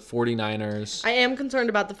Cowboys, the 49ers. I am concerned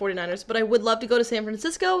about the 49ers, but I would love to go to San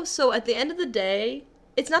Francisco. So at the end of the day,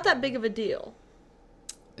 it's not that big of a deal.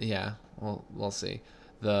 Yeah, well, we'll see.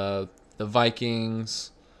 The Vikings,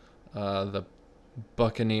 the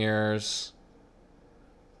Buccaneers,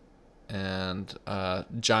 and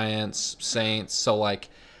Giants, Saints. So like,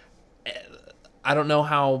 I don't know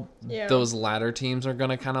how Yeah. those latter teams are going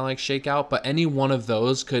to kind of like shake out, but any one of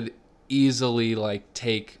those could easily like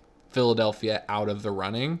take Philadelphia out of the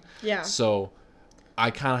running. Yeah. So I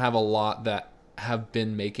kind of have a lot that have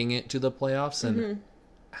been making it to the playoffs and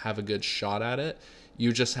have a good shot at it.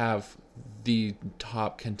 You just have the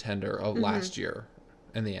top contender of last year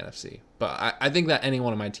in the NFC. But I think that any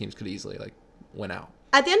one of my teams could easily like win out.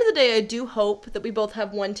 At the end of the day, I do hope that we both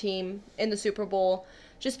have one team in the Super Bowl,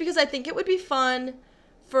 just because I think it would be fun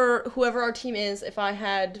for whoever our team is if I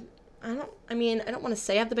had, I don't want to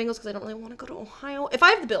say I have the Bengals because I don't really want to go to Ohio. If I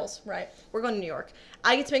have the Bills, right, we're going to New York.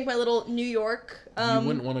 I get to make my little New York. You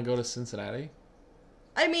wouldn't want to go to Cincinnati?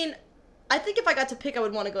 I mean, I think if I got to pick, I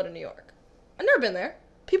would want to go to New York. I've never been there.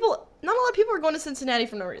 Not a lot of people are going to Cincinnati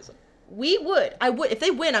for no reason. I would. If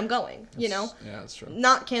they win, I'm going, you know? Yeah, that's true.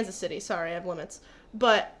 Not Kansas City. Sorry, I have limits.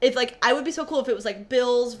 But if like I would be so cool if it was like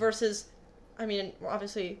Bills versus, I mean,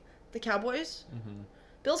 obviously the Cowboys.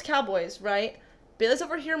 Bills Cowboys, right? Bills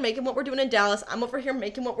over here making what we're doing in Dallas. I'm over here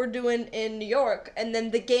making what we're doing in New York, and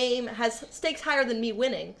then the game has stakes higher than me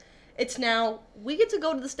winning. It's now we get to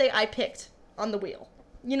go to the state I picked on the wheel.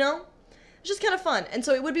 You know, it's just kind of fun, and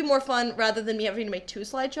so it would be more fun rather than me having to make 2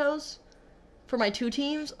 slideshows for my 2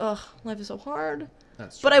 teams. Ugh, life is so hard.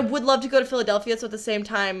 That's true. But I would love to go to Philadelphia, so at the same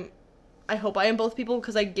time, I hope I am both people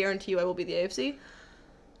because I guarantee you I will be the AFC.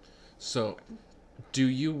 So, do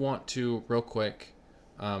you want to, real quick,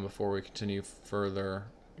 before we continue further,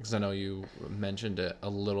 because I know you mentioned it a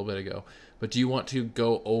little bit ago, but do you want to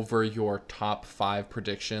go over your top 5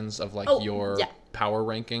 predictions of like your power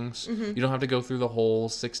rankings? You don't have to go through the whole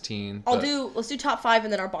 16. Let's do top 5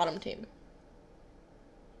 and then our bottom team.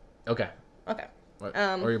 Okay. Okay.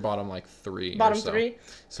 Or your bottom like 3. Bottom or so. 3.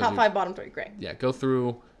 So Top 5, bottom 3. Great. Yeah, go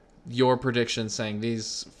through your predictions saying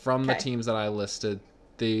these from the Okay. teams that I listed.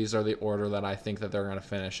 These are the order that I think that they're going to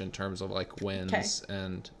finish in terms of like wins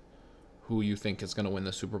and who you think is going to win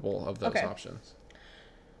the Super Bowl of those options.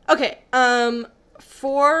 Okay.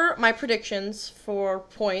 For my predictions for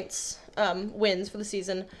points, wins for the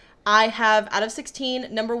season, I have out of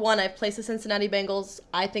 16, number 1, I've placed the Cincinnati Bengals.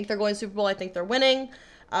 I think they're going to Super Bowl. I think they're winning.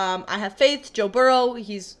 I have faith. Joe Burrow,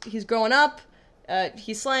 he's growing up.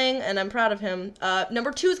 He's slaying, and I'm proud of him.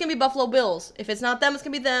 Number 2 is going to be Buffalo Bills. If it's not them, it's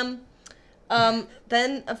going to be them.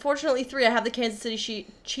 Then, unfortunately, 3, I have the Kansas City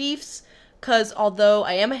Chiefs, because although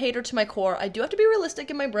I am a hater to my core, I do have to be realistic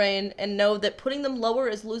in my brain and know that putting them lower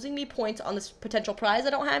is losing me points on this potential prize I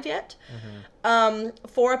don't have yet.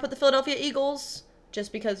 4, I put the Philadelphia Eagles,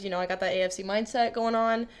 just because, you know, I got that AFC mindset going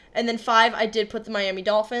on. And then 5, I did put the Miami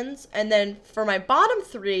Dolphins. And then for my bottom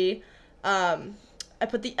 3, I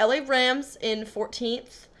put the LA Rams in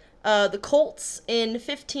 14th, the Colts in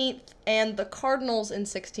 15th, and the Cardinals in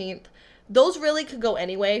 16th. Those really could go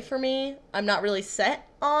anyway for me. I'm not really set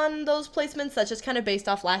on those placements. That's just kind of based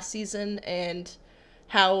off last season and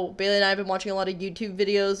how Bailey and I have been watching a lot of YouTube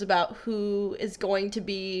videos about who is going to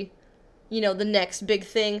be, you know, the next big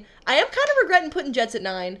thing. I am kind of regretting putting Jets at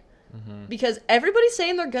 9 because everybody's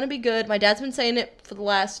saying they're going to be good. My dad's been saying it for the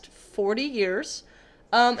last 40 years,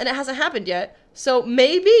 and it hasn't happened yet. So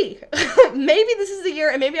maybe this is the year,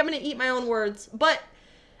 and maybe I'm going to eat my own words. But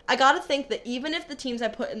I got to think that even if the teams I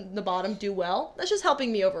put in the bottom do well, that's just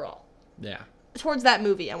helping me overall. Yeah. Towards that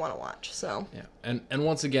movie I want to watch. So yeah, and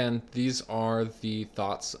once again, these are the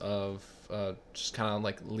thoughts of just kind of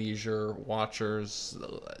like leisure watchers.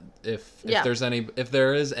 If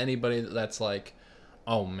there is anybody that's like,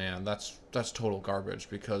 oh man, that's total garbage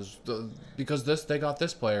because they got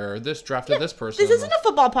this player or this drafted this person. This isn't a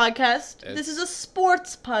football podcast. This is a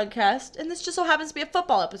sports podcast, and this just so happens to be a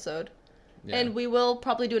football episode. Yeah. And we will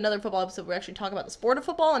probably do another football episode where we actually talk about the sport of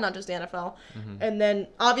football and not just the NFL. And then,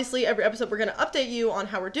 obviously, every episode we're going to update you on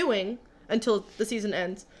how we're doing until the season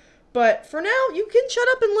ends. But for now, you can shut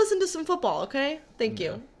up and listen to some football, okay? Thank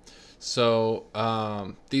you. So,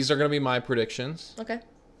 these are going to be my predictions. Okay.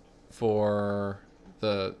 For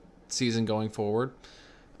the season going forward.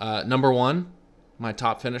 Number 1, my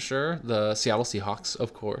top finisher, the Seattle Seahawks,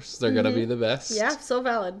 of course. They're going to be the best. Yeah, so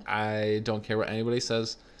valid. I don't care what anybody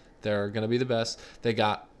says. They're going to be the best. They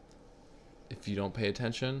got, if you don't pay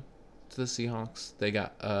attention to the Seahawks, they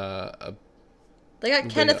got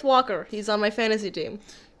Kenneth Walker. He's on my fantasy team.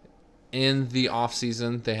 In the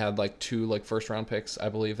offseason, they had like 2 first round picks, I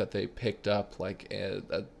believe, that they picked up, like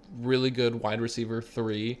a really good wide receiver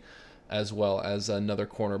 3, as well as another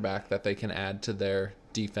cornerback that they can add to their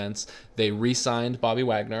defense. They re-signed Bobby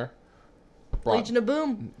Wagner. Legion of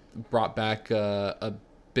Boom. Brought back a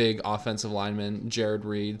big offensive lineman, Jared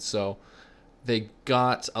Reed. So they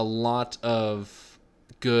got a lot of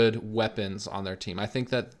good weapons on their team. I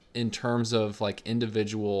think that in terms of like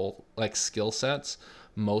individual like skill sets,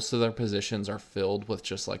 most of their positions are filled with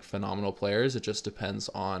just like phenomenal players. It just depends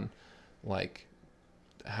on like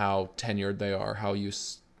how tenured they are,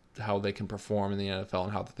 how they can perform in the NFL,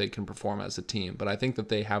 and how they can perform as a team. But I think that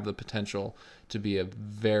they have the potential to be a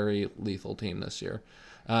very lethal team this year.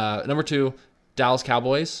 Number 2, Dallas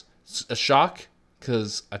Cowboys. A shock,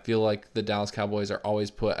 because I feel like the Dallas Cowboys are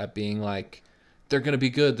always put at being like they're going to be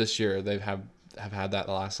good this year. They have had that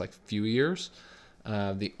the last like few years.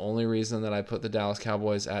 The only reason that I put the Dallas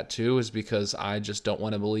Cowboys at 2 is because I just don't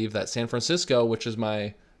want to believe that San Francisco, which is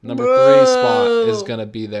my number 3 spot, is going to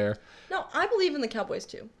be there. No, I believe in the Cowboys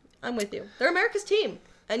too. I'm with you. They're America's team.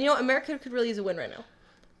 And, America could really use a win right now.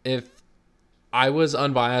 If I was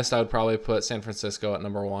unbiased, I would probably put San Francisco at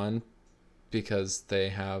number 1 because they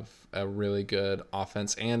have a really good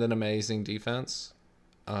offense and an amazing defense.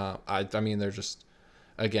 I mean, they're just,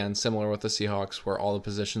 again, similar with the Seahawks where all the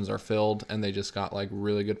positions are filled and they just got, like,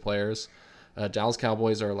 really good players. Dallas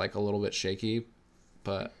Cowboys are, like, a little bit shaky,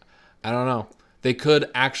 but I don't know. They could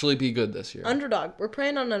actually be good this year. Underdog. We're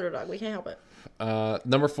praying on underdog. We can't help it.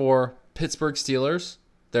 Number 4, Pittsburgh Steelers.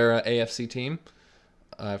 They're an AFC team.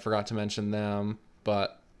 I forgot to mention them,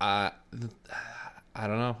 but I don't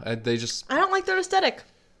know. I don't like their aesthetic.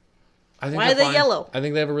 Why are they fine. yellow? I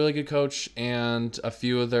think they have a really good coach, and a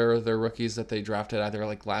few of their rookies that they drafted either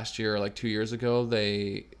like last year or like 2 years ago.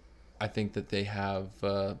 I think that they have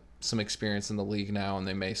some experience in the league now, and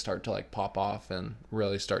they may start to like pop off and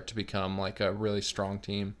really start to become like a really strong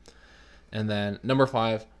team. And then number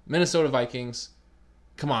 5, Minnesota Vikings.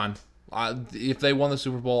 Come on. If they won the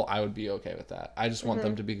Super Bowl, I would be okay with that. I just want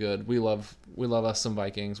them to be good. We love us some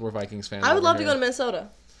Vikings. We're Vikings fans. I would love to go to Minnesota.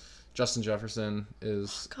 Justin Jefferson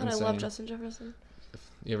is insane. I love Justin Jefferson. If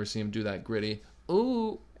you ever see him do that gritty,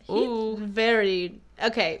 ooh.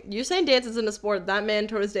 Okay, you saying dance is in a sport. That man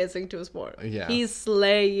is dancing to a sport. Yeah. He's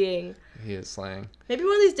slaying. He is slaying. Maybe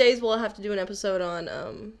one of these days we'll have to do an episode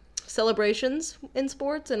on celebrations in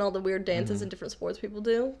sports and all the weird dances in different sports people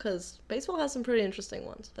do, because baseball has some pretty interesting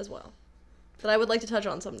ones as well that I would like to touch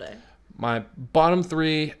on someday. My bottom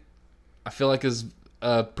 3, I feel like is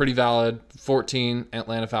pretty valid. 14,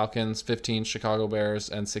 Atlanta Falcons. 15, Chicago Bears.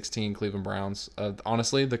 And 16, Cleveland Browns.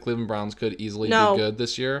 Honestly, the Cleveland Browns could easily be good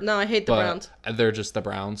this year. No, I hate the Browns. They're just the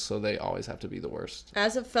Browns, so they always have to be the worst.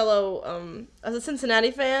 As a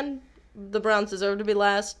Cincinnati fan, the Browns deserve to be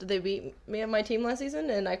last. They beat me and my team last season,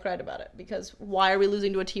 and I cried about it because why are we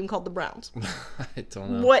losing to a team called the Browns? I don't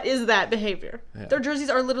know. What is that behavior? Yeah. Their jerseys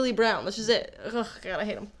are literally brown. That's just it. Ugh, God, I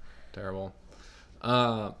hate them. Terrible.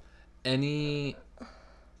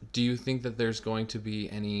 Do you think that there's going to be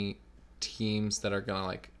any teams that are gonna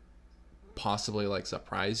like possibly like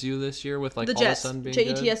surprise you this year with like the all Jets. of a sudden being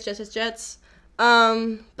Jets, Jets.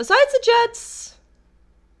 Besides the Jets,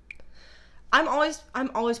 I'm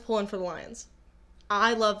always pulling for the Lions.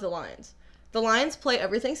 I love the Lions. The Lions play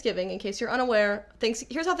every Thanksgiving. In case you're unaware,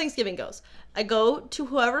 here's how Thanksgiving goes. I go to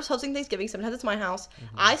whoever's hosting Thanksgiving. Sometimes it's my house.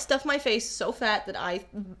 Mm-hmm. I stuff my face so fat that I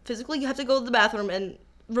physically have to go to the bathroom and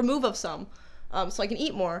remove of some, so I can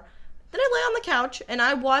eat more. Then I lay on the couch and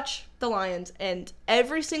I watch the Lions. And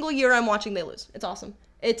every single year I'm watching, they lose. It's awesome.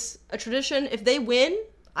 It's a tradition. If they win,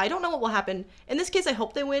 I don't know what will happen. In this case, I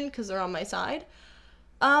hope they win because they're on my side.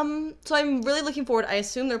 So I'm really looking forward. I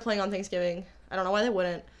assume they're playing on Thanksgiving. I don't know why they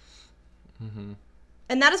wouldn't. Mm-hmm.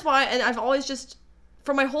 And that is why, and I've always just,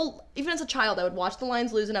 for my whole, even as a child, I would watch the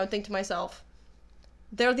Lions lose and I would think to myself,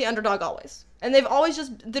 they're the underdog always. And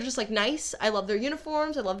they're just like nice. I love their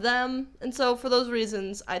uniforms. I love them. And so for those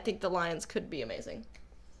reasons, I think the Lions could be amazing.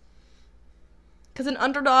 Because an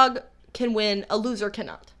underdog can win, a loser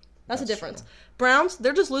cannot. That's the difference. True. Browns,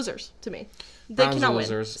 they're just losers to me. They cannot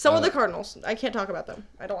win. So are the Cardinals. I can't talk about them.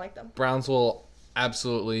 I don't like them. Browns will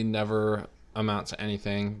absolutely never amount to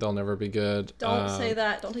anything. They'll never be good. Don't say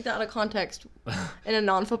that. Don't take that out of context in a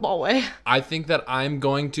non-football way. I think that I'm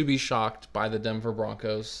going to be shocked by the Denver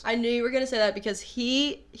Broncos. I knew you were going to say that because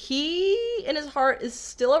he in his heart is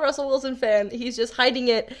still a Russell Wilson fan. He's just hiding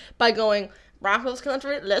it by going, Broncos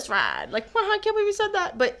country, let's ride. Like, I can't believe he said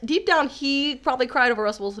that. But deep down, he probably cried over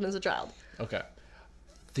Russell Wilson as a child. Okay.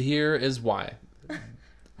 Here is why.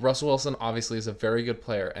 Russell Wilson obviously is a very good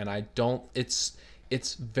player, and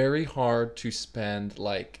it's very hard to spend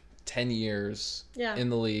like 10 years in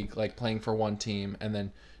the league, like playing for one team, and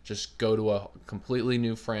then just go to a completely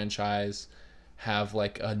new franchise, have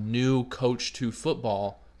like a new coach to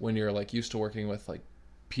football when you're like used to working with like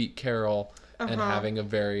Pete Carroll and having a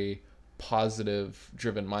very positive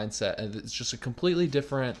driven mindset. And it's just a completely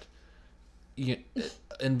different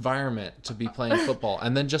environment to be playing football,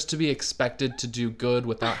 and then just to be expected to do good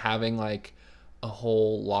without having like a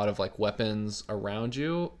whole lot of like weapons around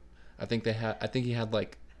you. I think he had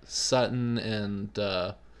like Sutton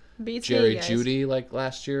and Beats Jerry me, guys. Jeudy like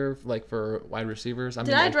last year, like for wide receivers.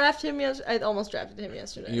 Did I draft him yesterday? I almost drafted him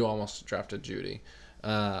yesterday. You almost drafted Jeudy,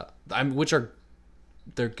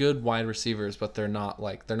 they're good wide receivers, but they're not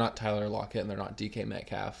Tyler Lockett and they're not DK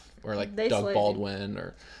Metcalf or like Doug Baldwin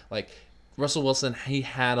or like Russell Wilson. He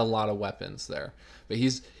had a lot of weapons there, but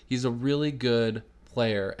he's a really good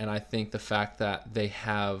player, and I think the fact that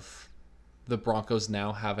the Broncos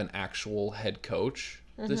now have an actual head coach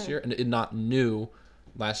this year, and not new.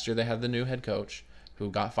 Last year they had the new head coach who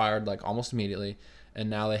got fired like almost immediately, and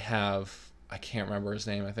now they have, I can't remember his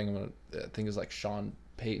name. I think it's like Sean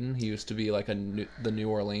Payton. He used to be like the New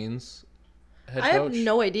Orleans head coach. I have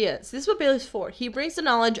no idea. So this is what Bailey's for. He brings the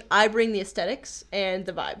knowledge, I bring the aesthetics and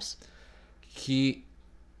the vibes. He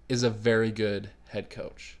is a very good head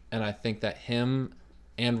coach, and I think that him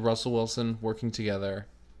and Russell Wilson working together,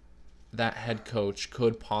 that head coach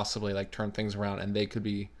could possibly like turn things around, and they could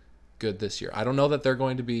be good this year. I don't know that they're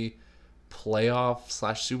going to be playoff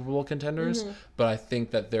 / Super Bowl contenders, but I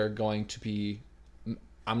think that they're going to be.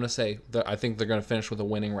 I'm going to say that I think they're going to finish with a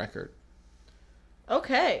winning record.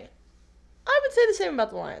 Okay. I would say the same about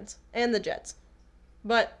the Lions and the Jets.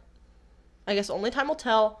 But I guess only time will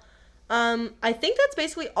tell. I think that's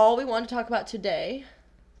basically all we want to talk about today.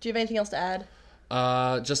 Do you have anything else to add?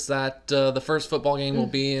 Just that the first football game will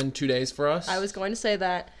be in 2 days for us. I was going to say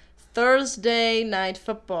that. Thursday night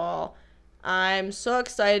football. I'm so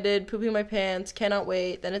excited, pooping my pants, cannot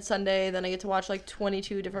wait. Then it's Sunday, then I get to watch like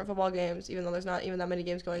 22 different football games, even though there's not even that many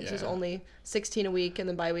games going. There's only 16 a week, and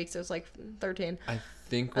then bye weeks there's like 13. I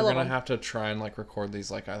think we're gonna have to try and like record these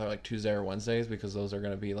like either like Tuesday or Wednesdays, because those are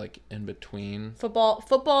gonna be like in between. Football,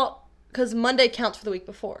 because Monday counts for the week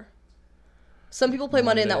before. Some people play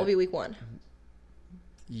Monday and that will be week 1.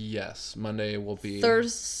 Yes, Monday will be it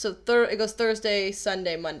goes Thursday,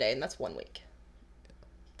 Sunday, Monday, and that's 1 week.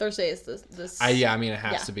 Thursday is this. I mean, it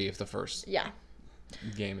has to be if the first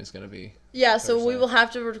game is going to be. Yeah, Thursday. So we will have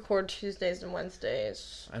to record Tuesdays and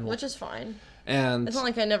Wednesdays, which is fine. And it's not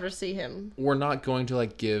like I never see him. We're not going to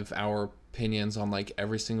like give our opinions on like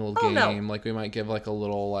every single game. No. Like we might give like a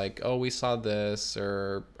little like, oh, we saw this,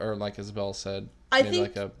 or like Isabel said, maybe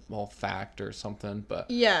like a whole fact or something. But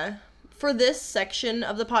yeah. For this section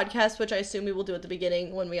of the podcast, which I assume we will do at the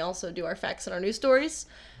beginning when we also do our facts and our news stories,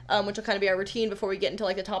 which will kind of be our routine before we get into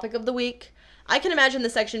like the topic of the week, I can imagine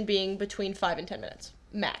the section being between 5 and 10 minutes,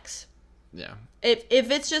 max. Yeah. If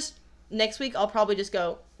it's just next week, I'll probably just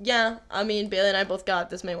go, yeah, I mean, Bailey and I both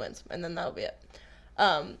got this many wins, and then that'll be it.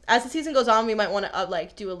 As the season goes on, we might want to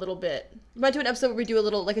like do a little bit. We might do an episode where we do a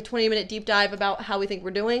little like a 20-minute deep dive about how we think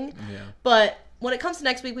we're doing. Yeah. But when it comes to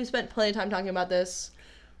next week, we spent plenty of time talking about this.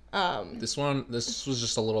 This was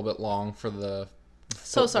just a little bit long for the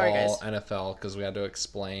so sorry, guys. NFL, because we had to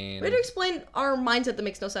explain. We had to explain our mindset that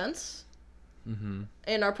makes no sense,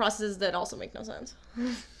 and our processes that also make no sense.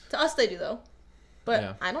 To us, they do though,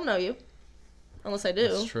 but I don't know you, unless I do.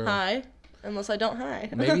 That's true. Hi, unless I don't. Hi.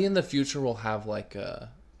 Maybe in the future we'll have like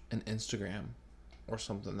an Instagram or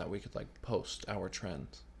something that we could like post our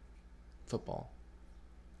trends, football.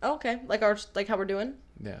 Okay, like how we're doing.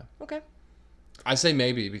 Yeah. Okay. I say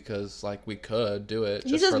maybe because like we could do it.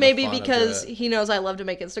 He says maybe because he knows I love to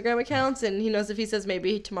make Instagram accounts, and he knows if he says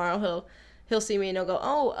maybe tomorrow he'll see me and he'll go,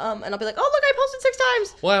 oh, and I'll be like, oh, look, I posted 6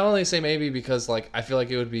 times. Well, I only say maybe because like I feel like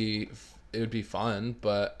it would be fun,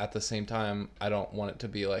 but at the same time I don't want it to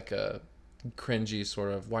be like a cringy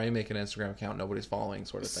sort of, why are you making an Instagram account nobody's following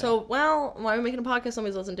sort of thing. So, well, why are we making a podcast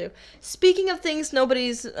nobody's listening to? Speaking of things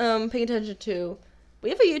nobody's paying attention to, we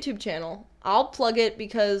have a YouTube channel. I'll plug it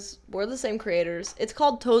because we're the same creators. It's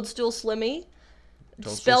called Toadstool Slimmy.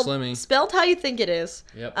 Spelled how you think it is.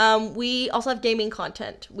 Yep. We also have gaming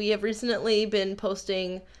content. We have recently been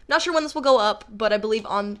posting, not sure when this will go up, but I believe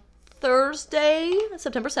on Thursday,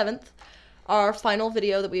 September 7th, our final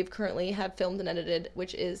video that we've currently have filmed and edited,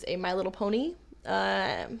 which is a My Little Pony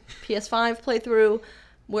PS5 playthrough,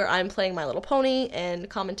 where I'm playing My Little Pony and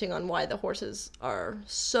commenting on why the horses are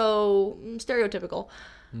so stereotypical.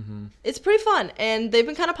 Mm-hmm. It's pretty fun, and they've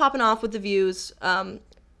been kind of popping off with the views.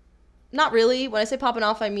 Not really. When I say popping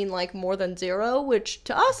off, I mean like more than 0, which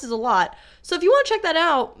to us is a lot. So if you want to check that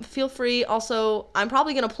out, feel free. Also, I'm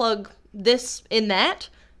probably going to plug this in that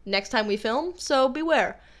next time we film, so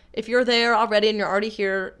beware. If you're there already and you're already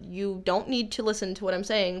here, you don't need to listen to what I'm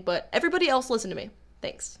saying, but everybody else listen to me.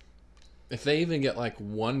 Thanks. If they even get like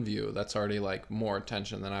 1 view, that's already like more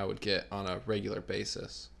attention than I would get on a regular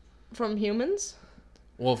basis. From humans?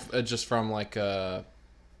 Well, just from like a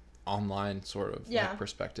online sort of like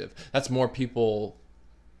perspective. That's more people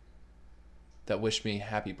that wished me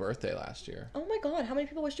happy birthday last year. Oh my god, how many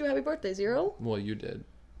people wished you a happy birthday? 0? Well, you did.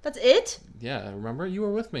 That's it? Yeah, remember? You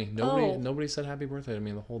were with me. Nobody said happy birthday to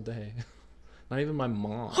me the whole day. Not even my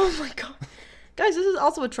mom. Oh my god. Guys, this is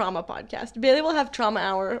also a trauma podcast. Bailey will have trauma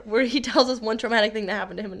hour where he tells us one traumatic thing that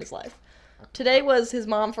happened to him in his life. Today was his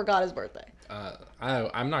mom forgot his birthday.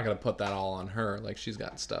 I'm not going to put that all on her. Like, she's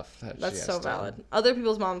got stuff that she That's has so to- valid. Other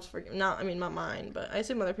people's moms forget. Not mine, but I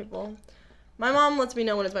assume other people. My mom lets me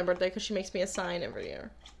know when it's my birthday because she makes me a sign every year.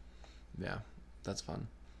 Yeah, that's fun.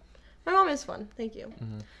 My mom is fun. Thank you.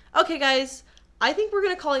 Okay, guys. I think we're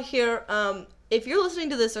going to call it here. If you're listening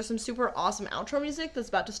to this, there's some super awesome outro music that's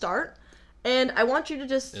about to start. And I want you to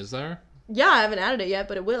just... Is there? Yeah, I haven't added it yet,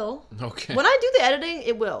 but it will. Okay. When I do the editing,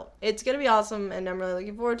 it will. It's going to be awesome, and I'm really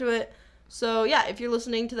looking forward to it. So, yeah, if you're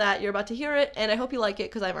listening to that, you're about to hear it, and I hope you like it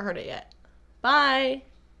because I haven't heard it yet. Bye.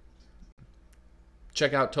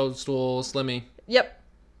 Check out Toadstool Slimmy. Yep.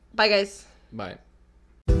 Bye, guys. Bye.